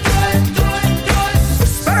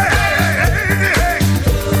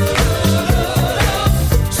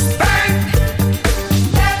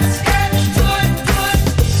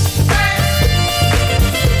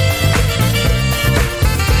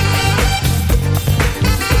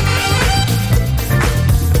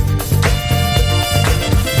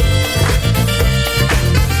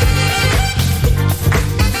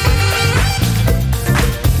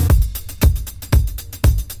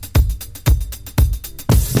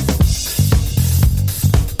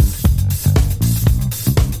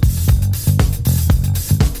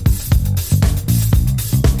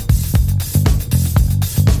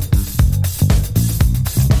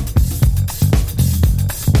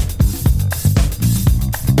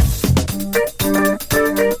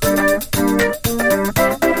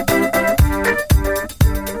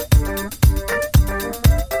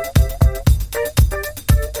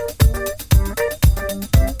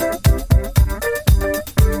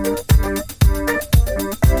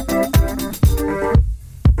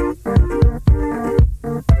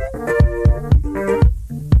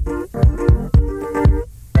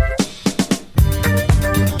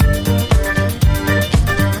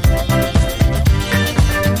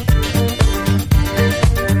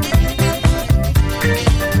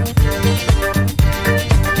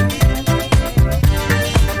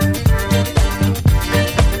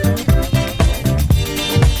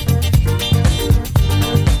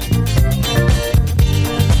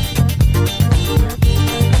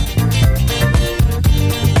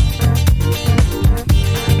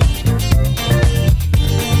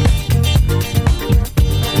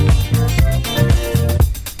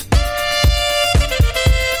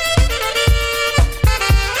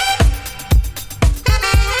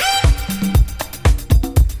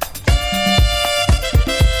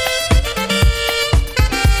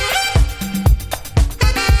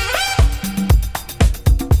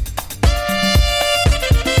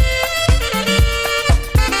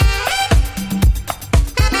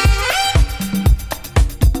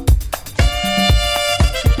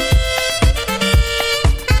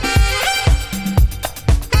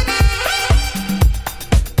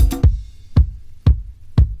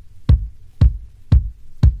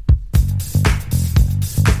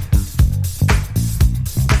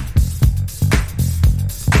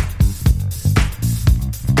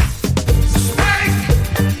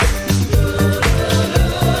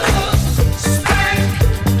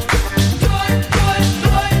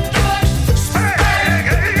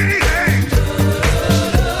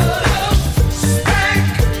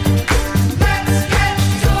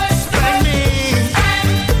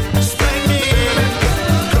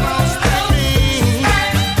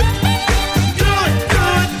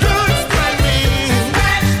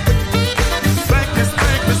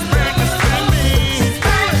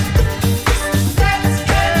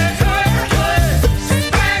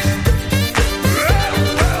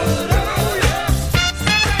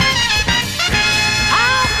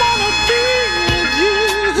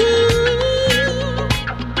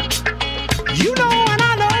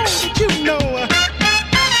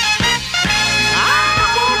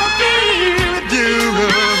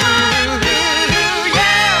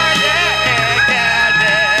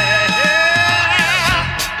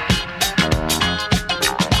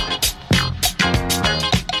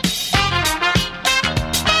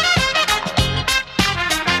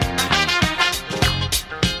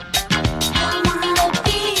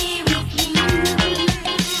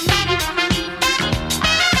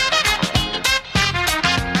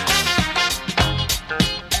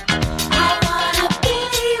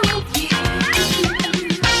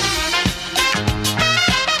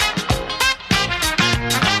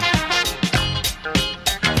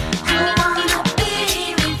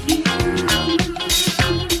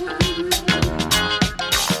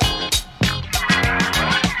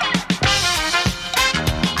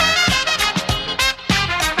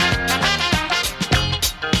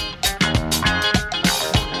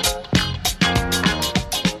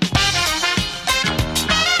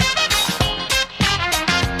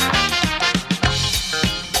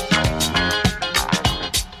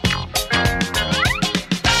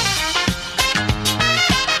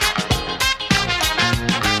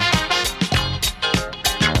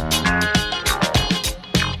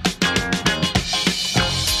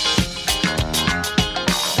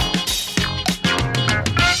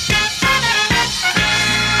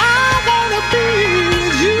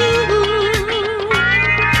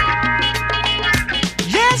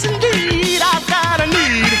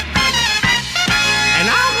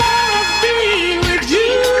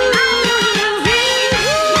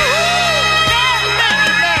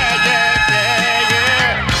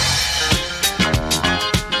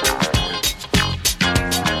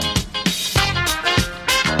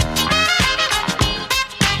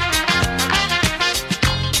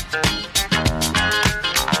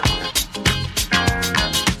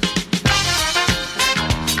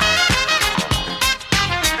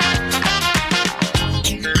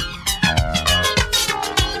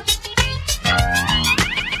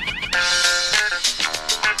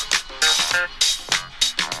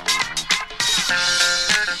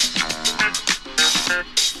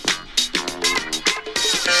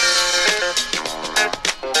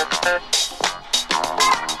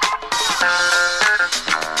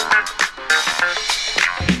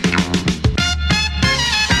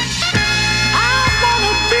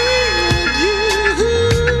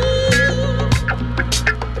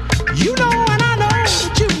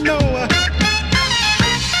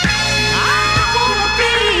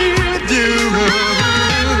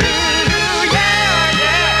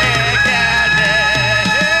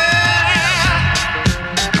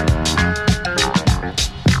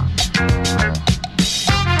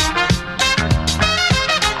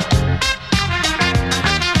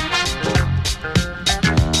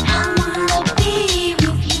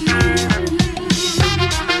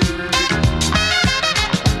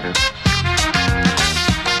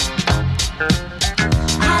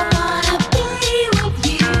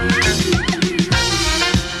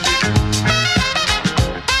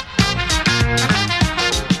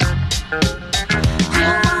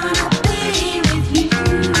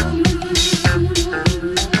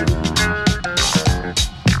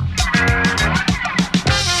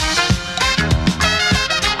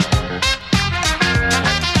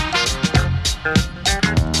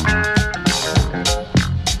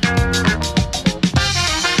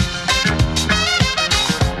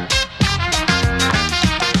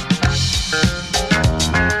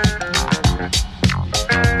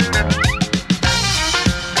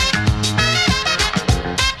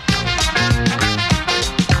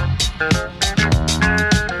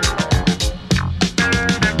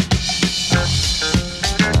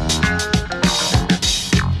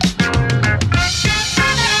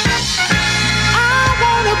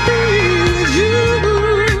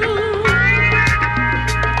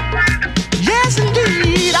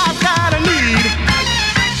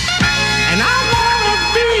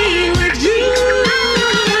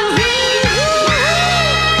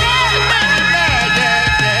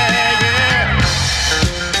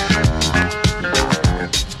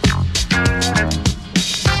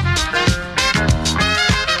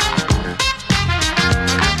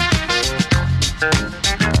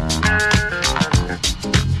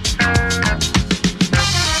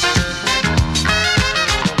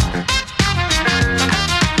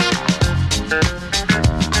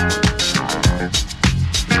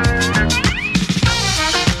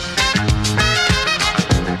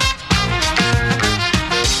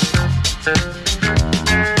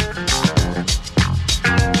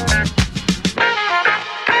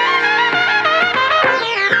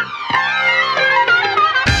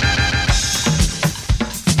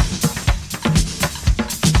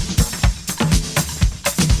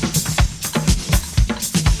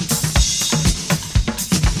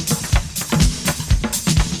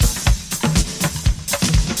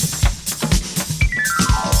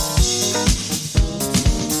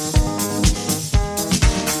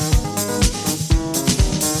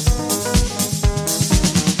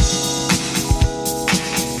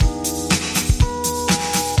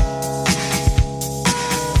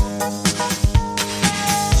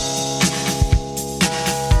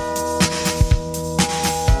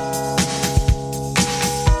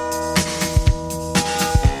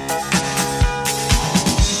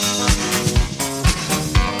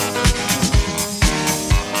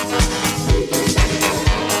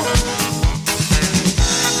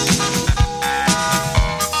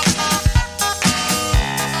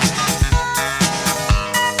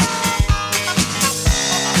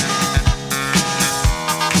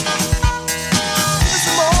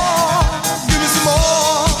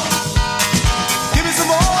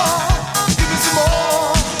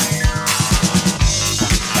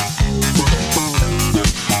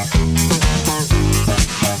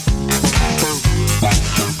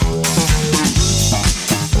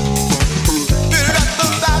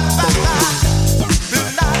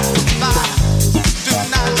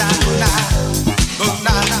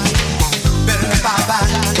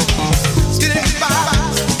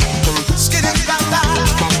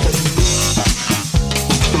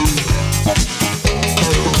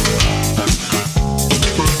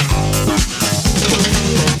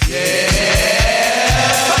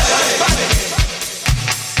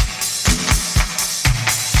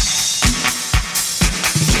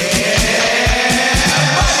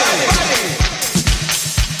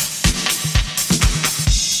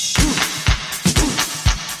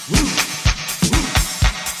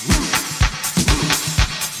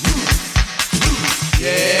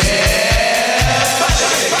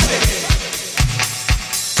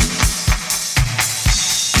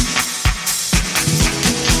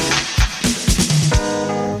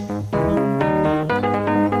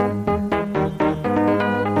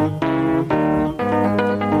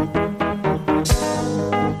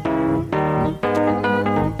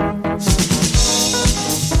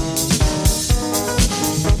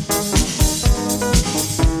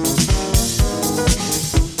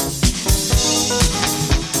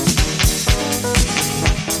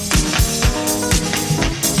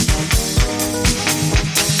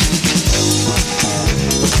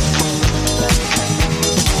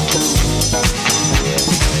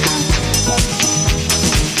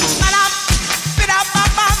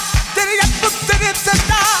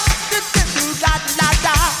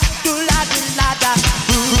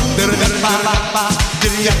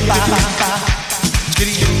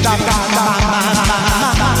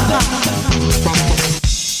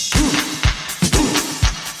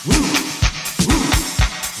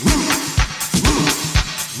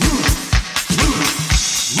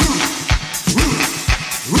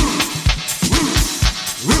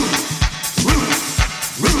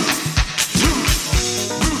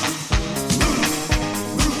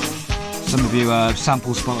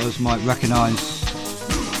 sample spotters might recognise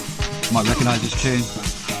this tune.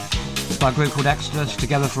 It's by a group called Exodus,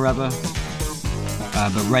 Together Forever,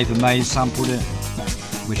 but Raven Mays sampled it,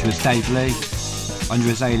 which was Dave Lee, under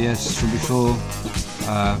his alias from before.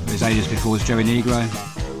 His alias before was Joey Negro,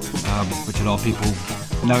 which a lot of people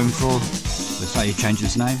know him for. Looks like he changed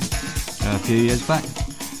his name a few years back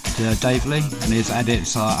to Dave Lee, and his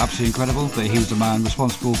edits are absolutely incredible, but he was the man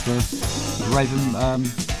responsible for the Raven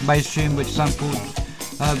Mays tune, which sampled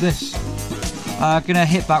this. Gonna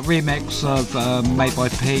hit that remix of Made by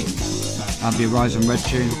Pete and the Horizon Red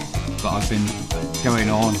tune that I've been going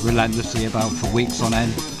on relentlessly about for weeks on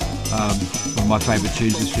end. One of my favourite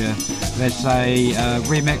tunes this year. There's a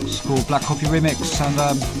remix called Black Coffee Remix, and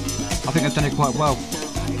I think I've done it quite well.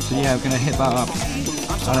 So yeah, I'm gonna hit that up.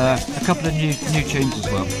 A couple of new tunes as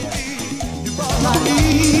well.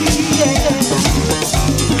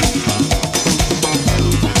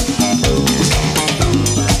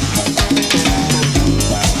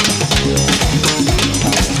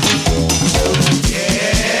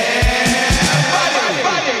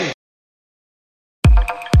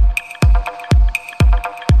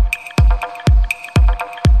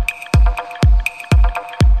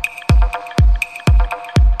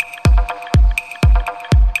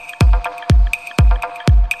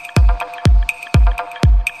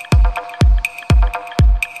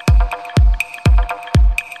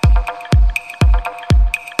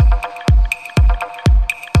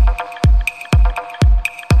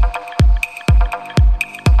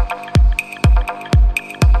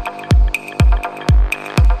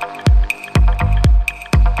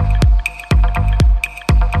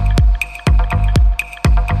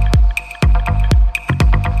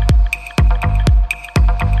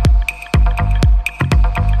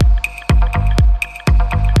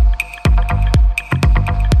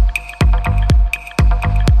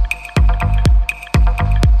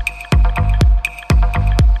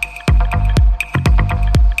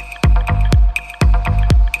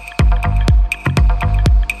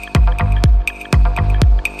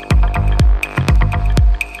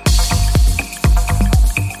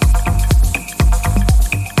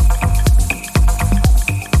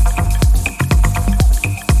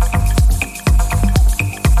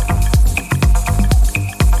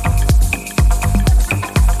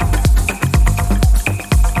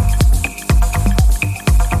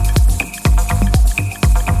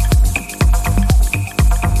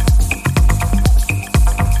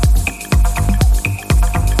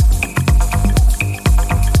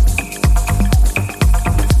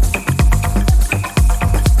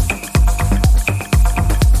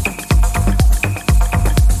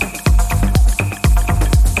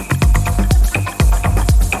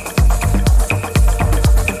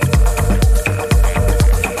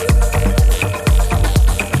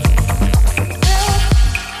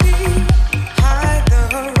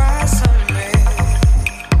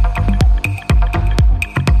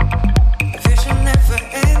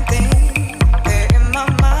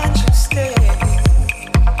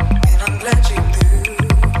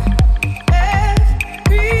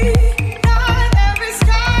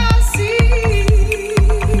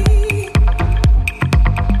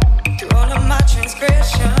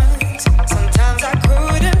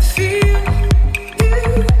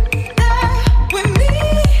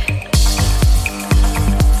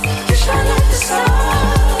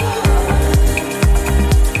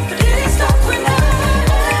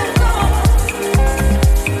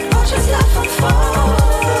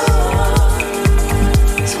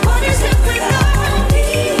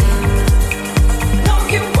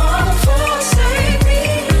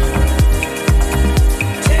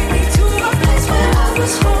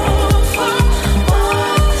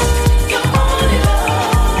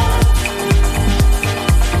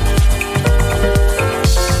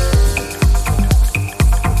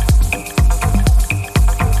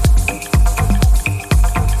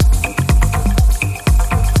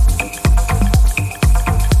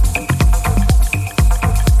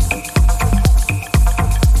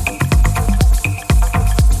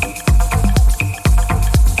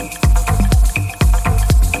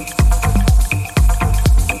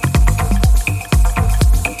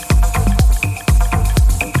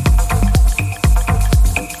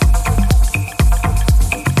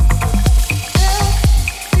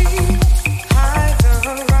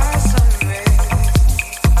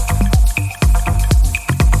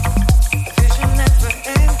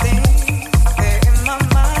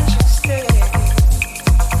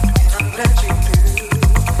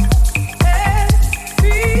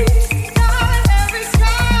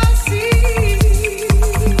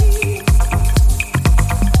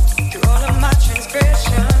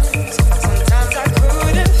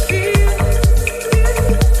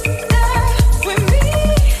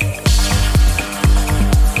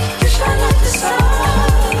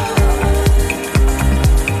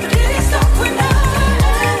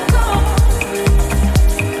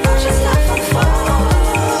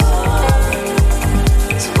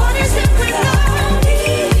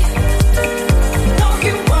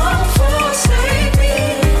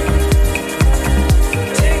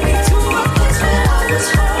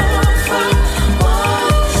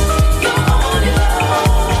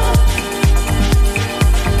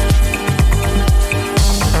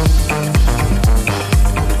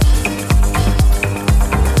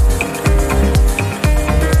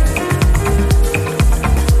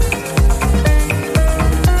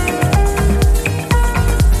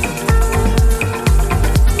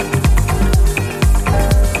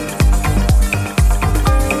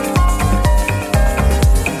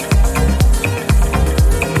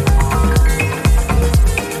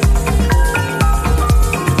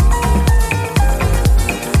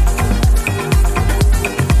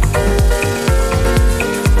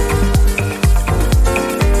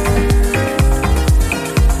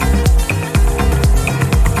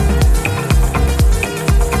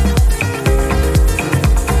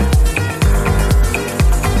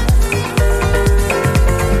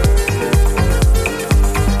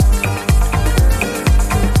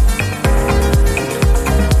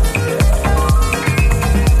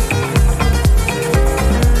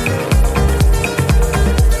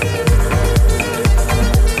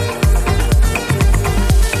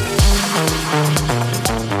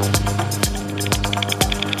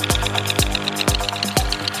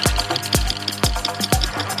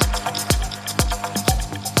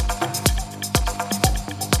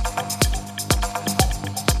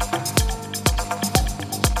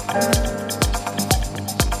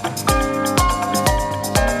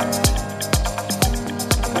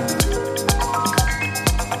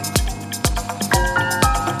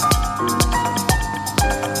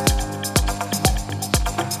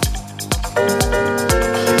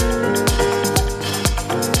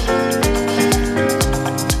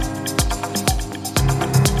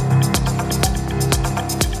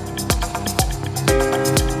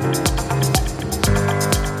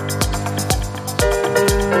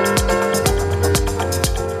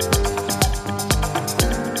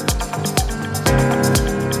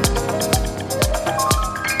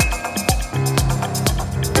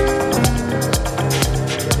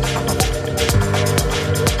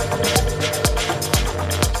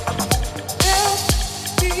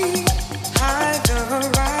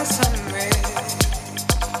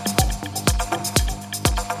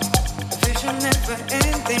 never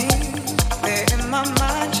ending. There in my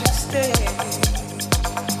mind you stay,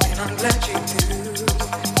 and I'm glad you do.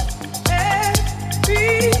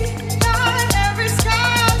 Every night, every sky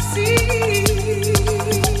I see,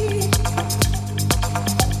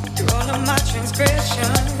 through all of my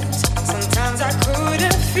transgressions, sometimes I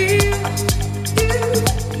couldn't feel you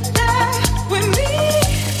there with me.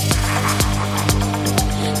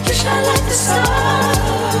 You shine like the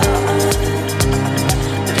sun,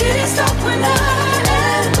 but it didn't stop when I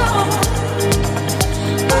am gone.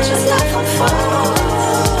 Watch as life unfold.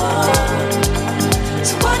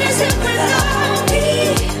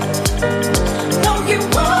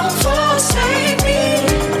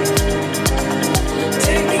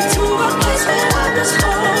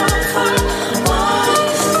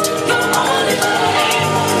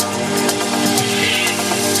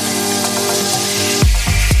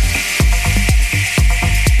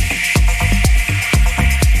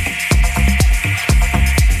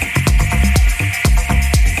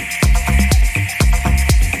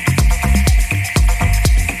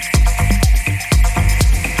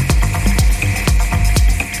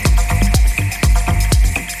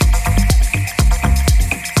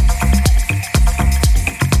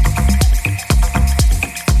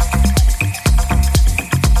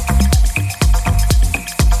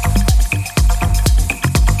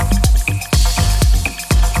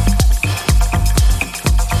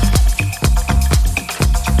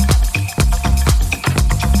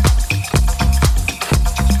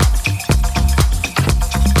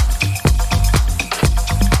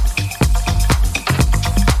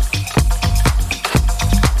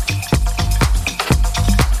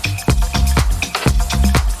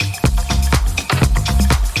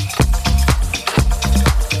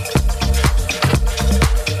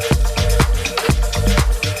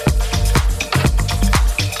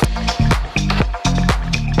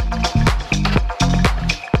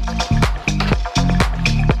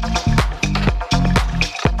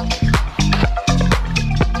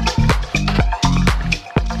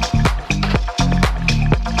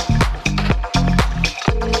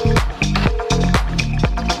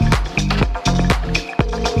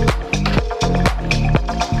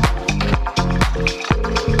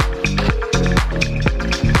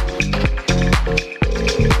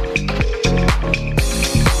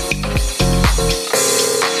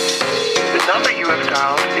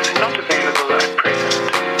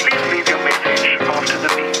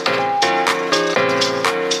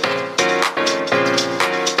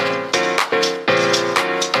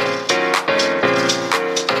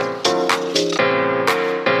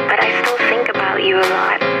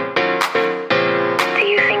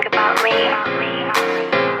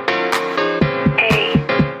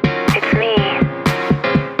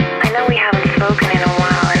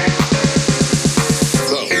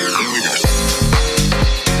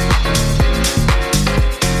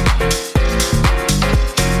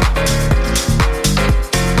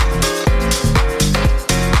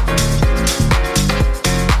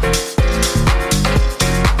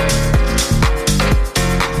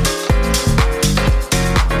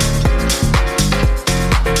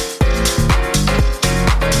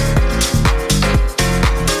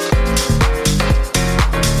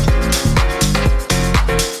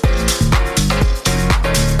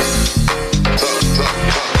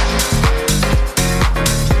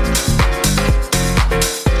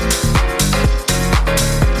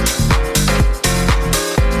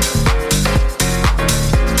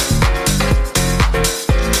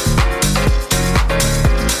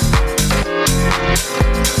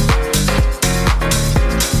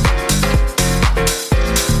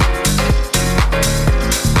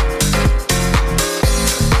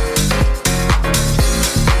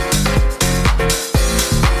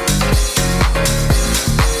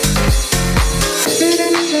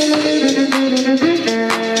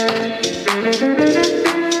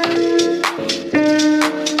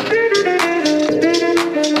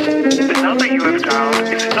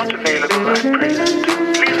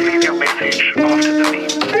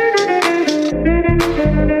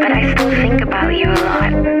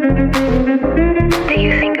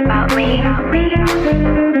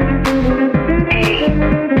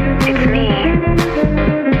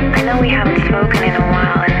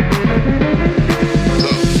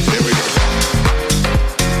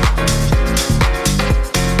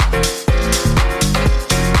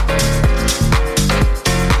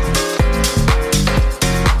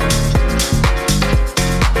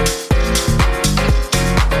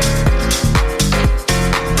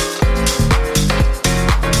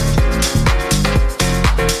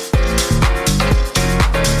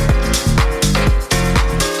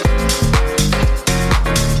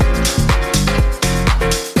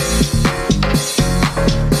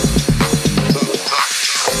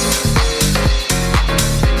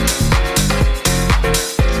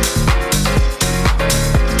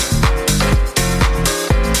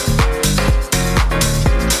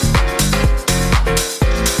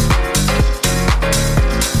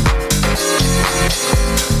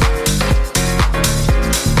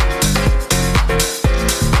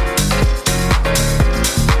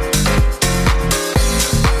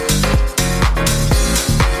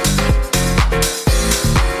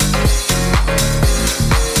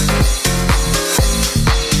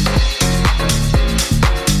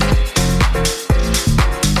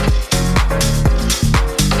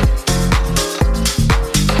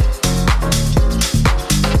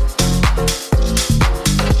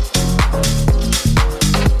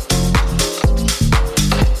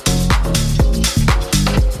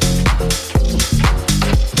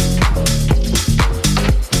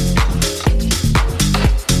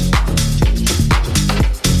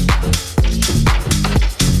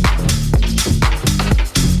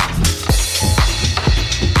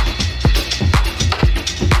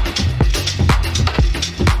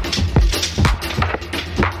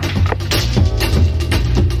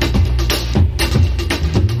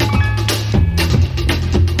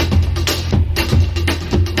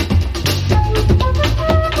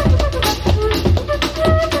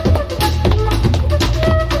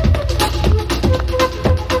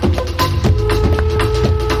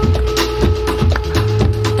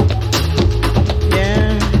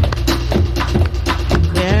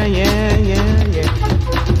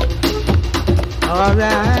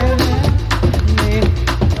 alright.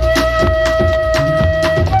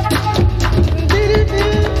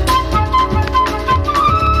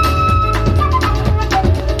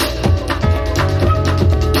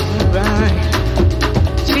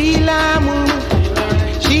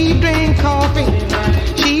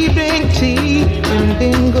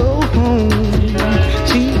 Then go home.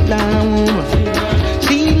 Sea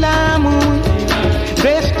lime woman,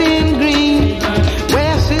 dressed in green,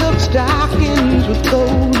 wear silk stockings with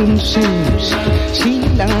golden seams. Sea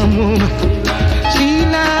lime woman,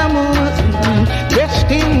 dressed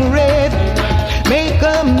in red, make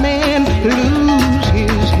a man lose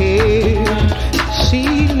his head.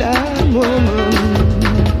 Sea lime woman,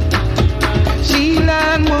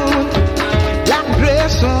 black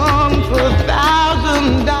dress on for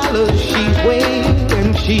 $1,000. She wails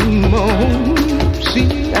and she moans.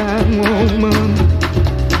 Sea lime woman,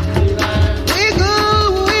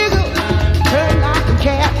 wiggle, wiggle, turn like a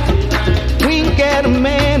cat, wink at a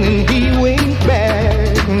man and he winks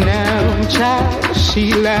back. Now I'm tired,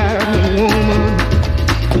 sea lime woman.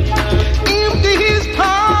 Empty his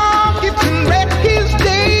pockets and wreck his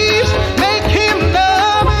days, make him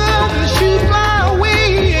love her and she fly away.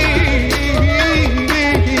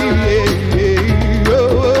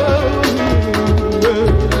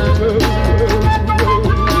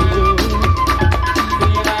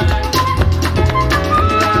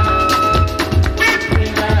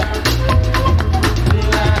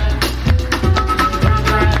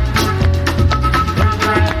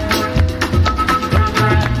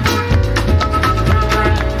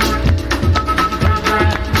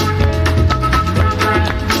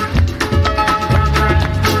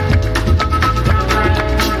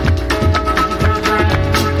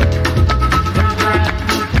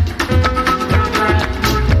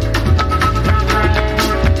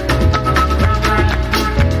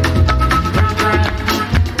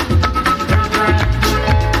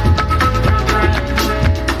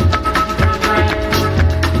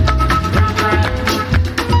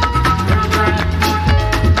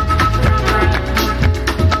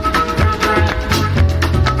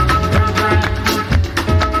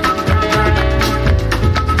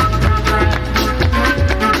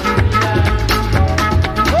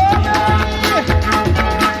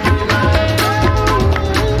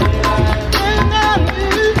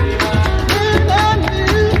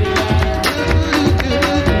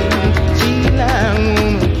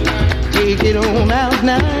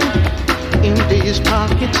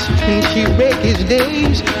 And she break his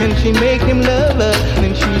days, and she make him love her,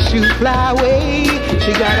 then she shoot fly away.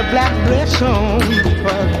 She got a black dress on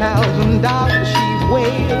for $1,000. She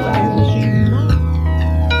wail and she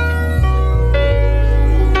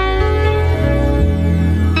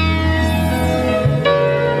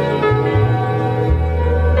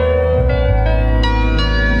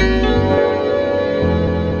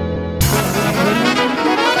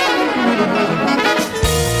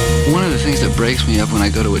breaks me up when I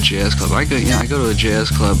go to a jazz club. I go to a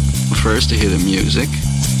jazz club first to hear the music,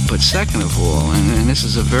 but second of all, and this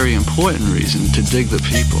is a very important reason, to dig the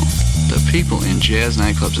people. The people in jazz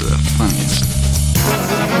nightclubs are the funniest.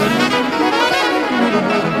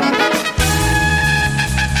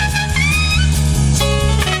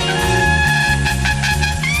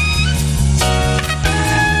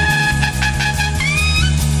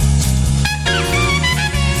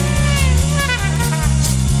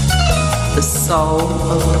 The soul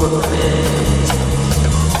of Brooklyn.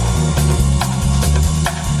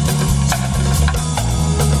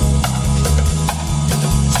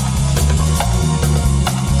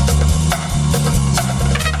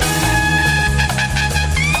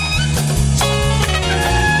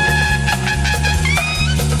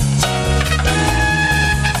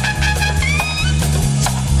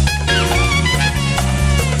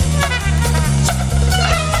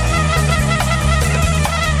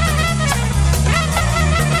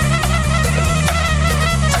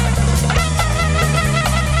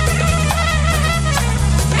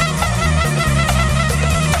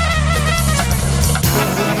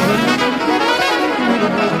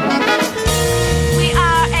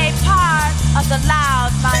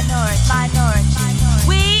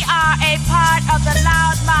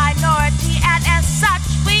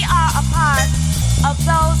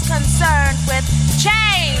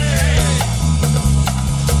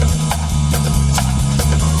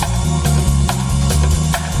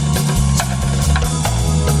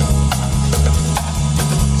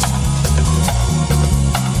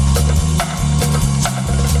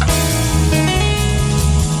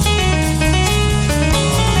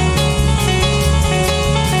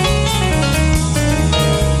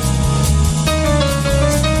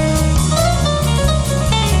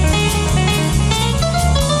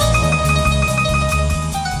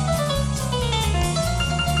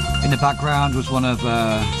 background was one of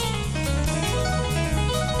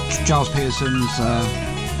Giles Peterson's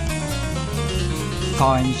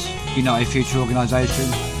Finch United Future Organisation,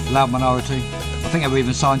 Loud Minority. I think they were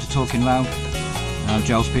even signed to Talking Loud,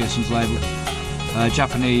 Giles Peterson's label.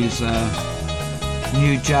 Japanese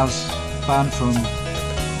new jazz band from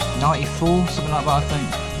 94, something like that, I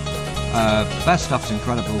think. Their stuff's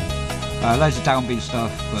incredible. Loads of downbeat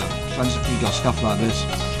stuff, but sometimes you've got stuff like this.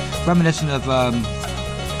 Reminiscent of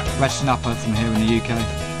Red Snapper from here in the UK.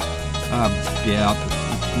 Yeah,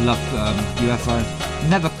 I love UFO.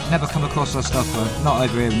 Never come across that stuff, not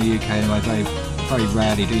over here in the UK anyway. Very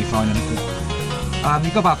rarely do you find anything.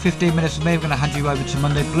 You've got about 15 minutes with me. I'm going to hand you over to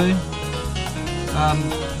Monday Blue.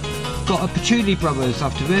 Got a Patchouli Brothers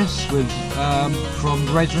after this with from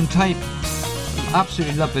Razor and Tape.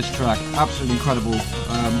 Absolutely love this track. Absolutely incredible.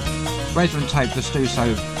 Razor and Tape just do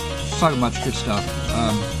so much good stuff.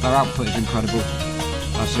 Their output is incredible.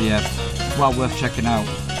 So yeah, well worth checking out.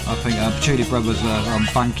 I think Patchouli Brothers are on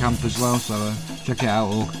Bandcamp as well, so check it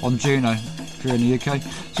out, or on Juno if you're in the UK.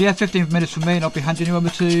 So yeah, 15 minutes from me, and I'll be handing you over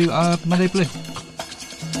to Monday Blue.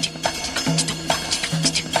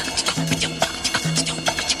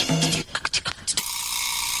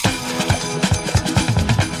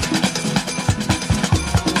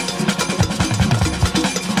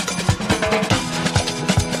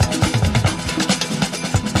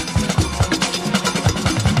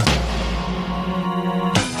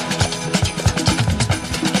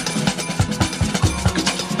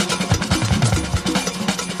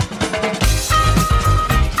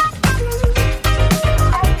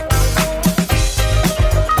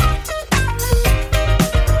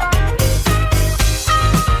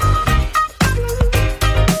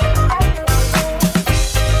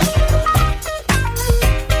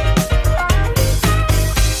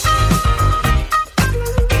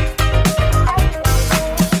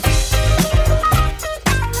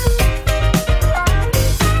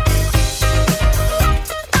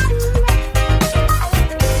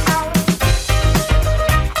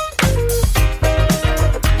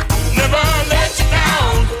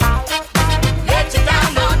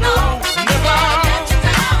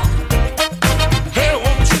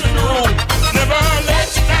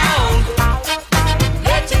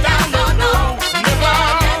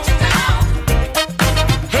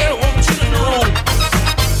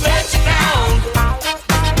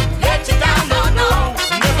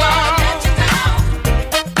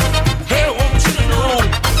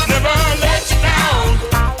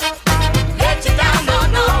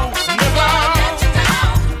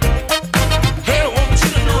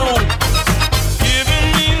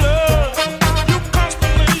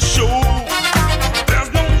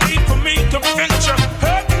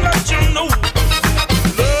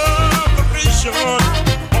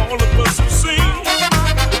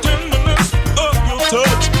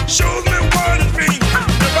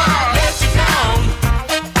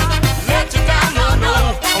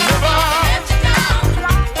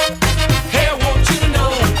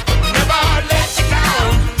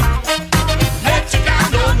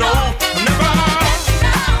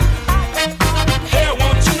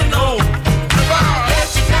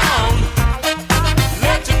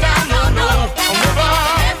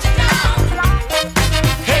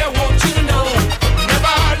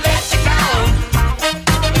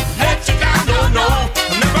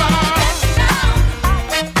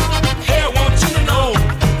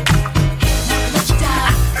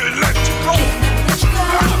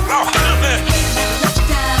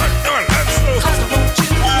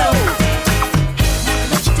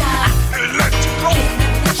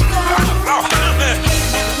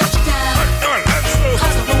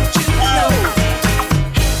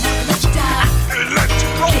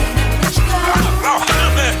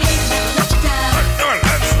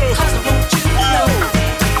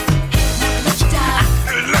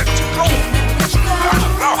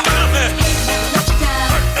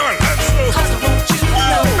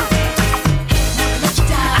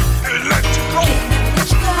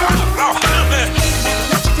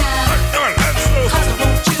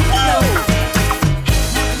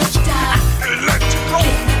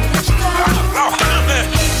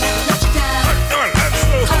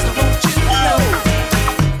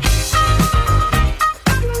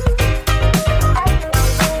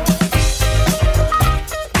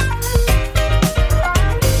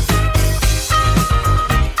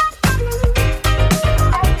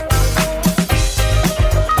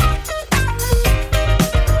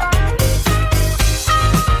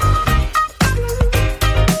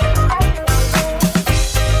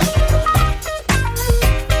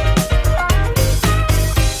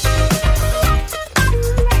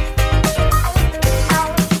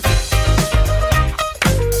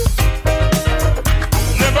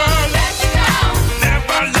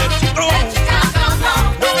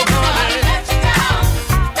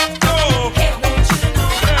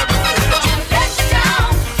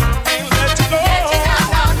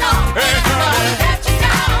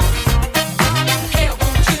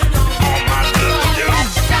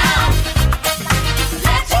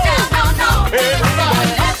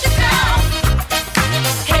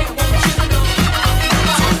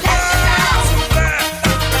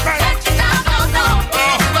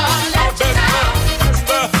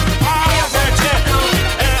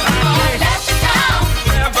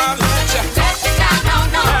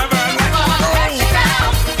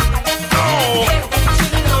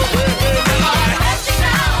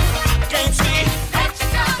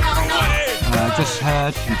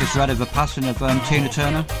 just read of the passing of Tina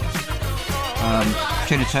Turner.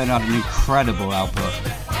 Tina Turner had an incredible output,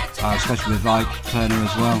 especially with Ike Turner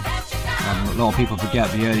as well. A lot of people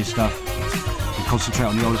forget the early stuff and concentrate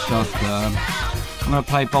on the older stuff. But, I'm going to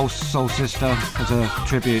play Bold Soul Sister as a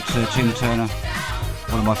tribute to Tina Turner,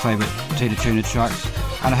 one of my favourite Tina Turner tracks.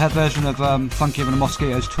 And her version of Funky and the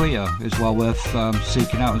Mosquitoes Tweeter is well worth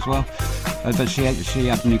seeking out as well. But she had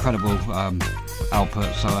an incredible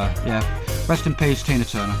output, so yeah, rest in peace Tina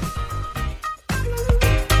Turner.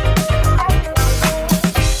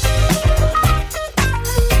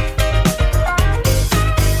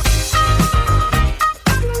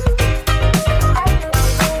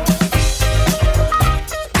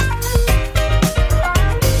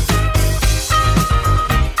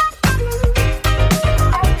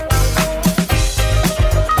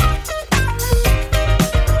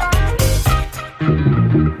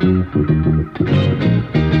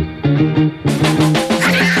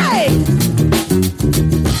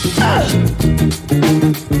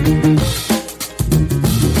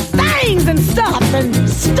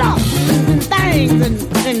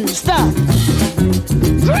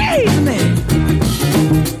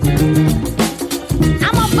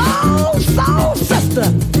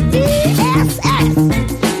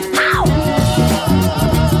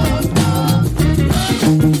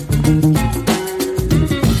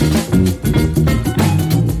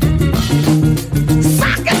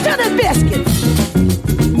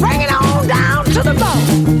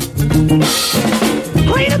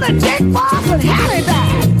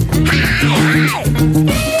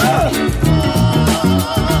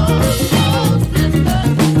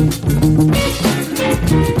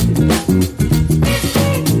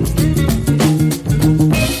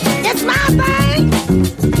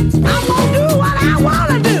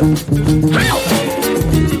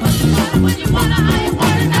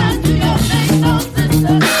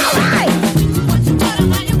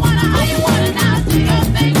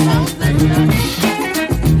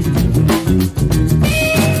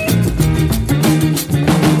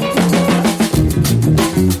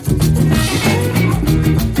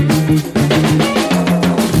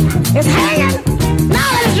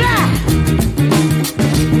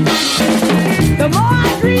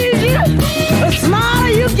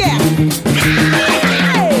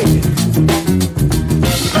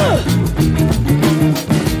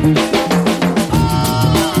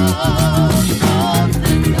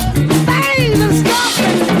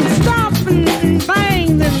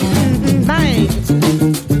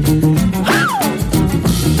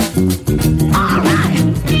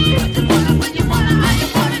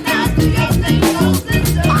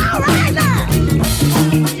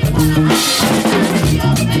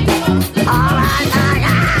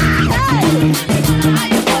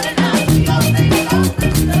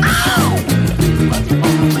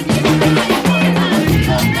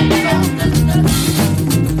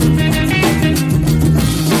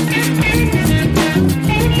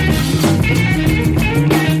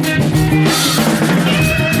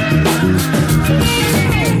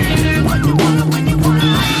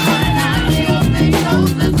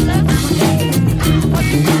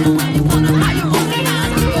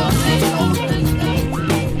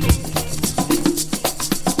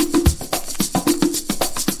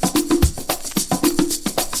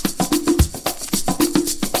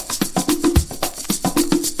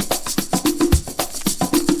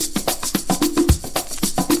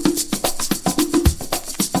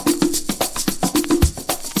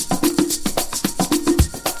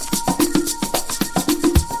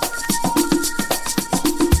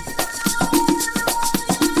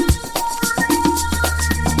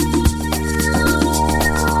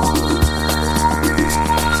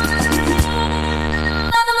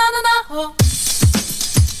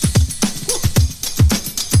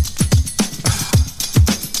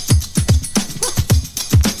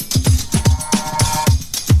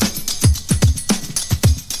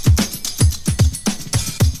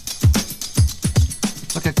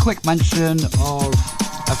 Quick mention of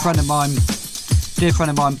a friend of mine, dear friend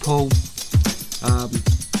of mine, Paul,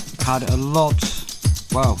 had a lot, it's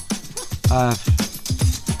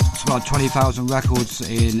about 20,000 records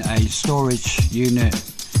in a storage unit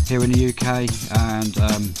here in the UK, and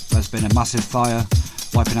there's been a massive fire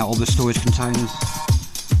wiping out all the storage containers.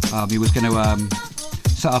 He was going to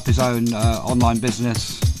set up his own online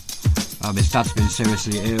business. His dad's been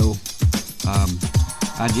seriously ill.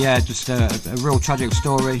 And yeah, just a real tragic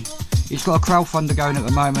story. He's got a crowdfunder going at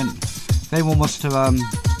the moment. If anyone wants to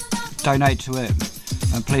donate to it,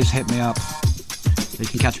 please hit me up. You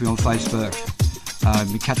can catch me on Facebook.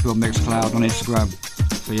 You can catch me on Mixcloud, on Instagram.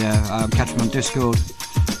 But yeah, catch me on Discord.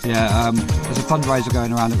 Yeah, there's a fundraiser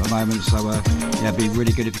going around at the moment, so yeah, it'd be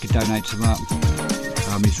really good if you could donate to that.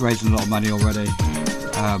 He's raising a lot of money already.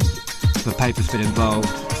 The paper's been involved,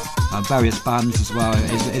 various bands as well.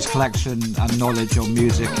 His collection and knowledge on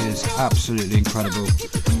music is absolutely incredible.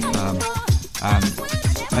 And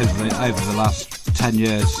over the last 10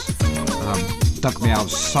 years, dug me out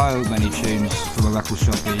so many tunes from a record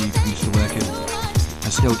shop that he used to work in,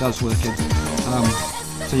 and still does work in.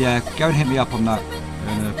 So yeah, go and hit me up on that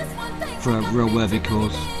for a real worthy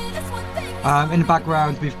cause. In the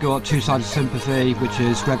background we've got Two Sides of Sympathy, which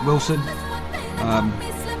is Greg Wilson,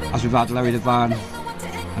 as we've had Larry Levan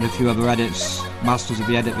and a few other edits, masters of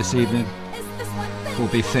the edit this evening, will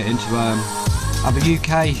be fit into the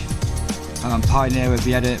UK pioneer of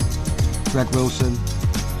the edit, Greg Wilson.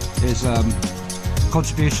 His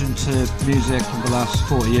contribution to music in the last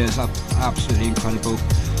 40 years, absolutely incredible.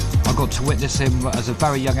 I got to witness him at a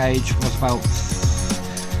very young age. I was about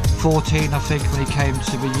 14, I think, when he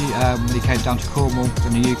came down to Cornwall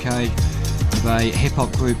in the UK with a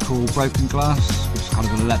hip-hop group called Broken Glass, which is kind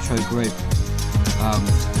of an electro group.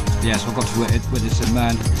 Yeah, so I got to witness him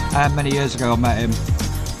then. And many years ago I met him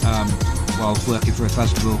while working for a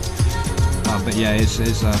festival. But yeah, his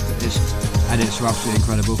edits are absolutely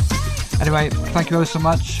incredible. Anyway, thank you ever so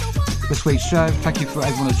much for this week's show. Thank you for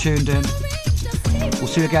everyone who tuned in. We'll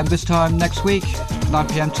see you again this time next week, 9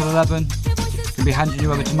 PM till 11. Gonna be handing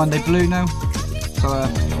you over to Monday Blue now. So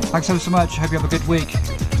thanks ever so much. Hope you have a good week.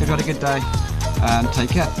 Hope you had a good day, and take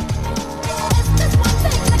care.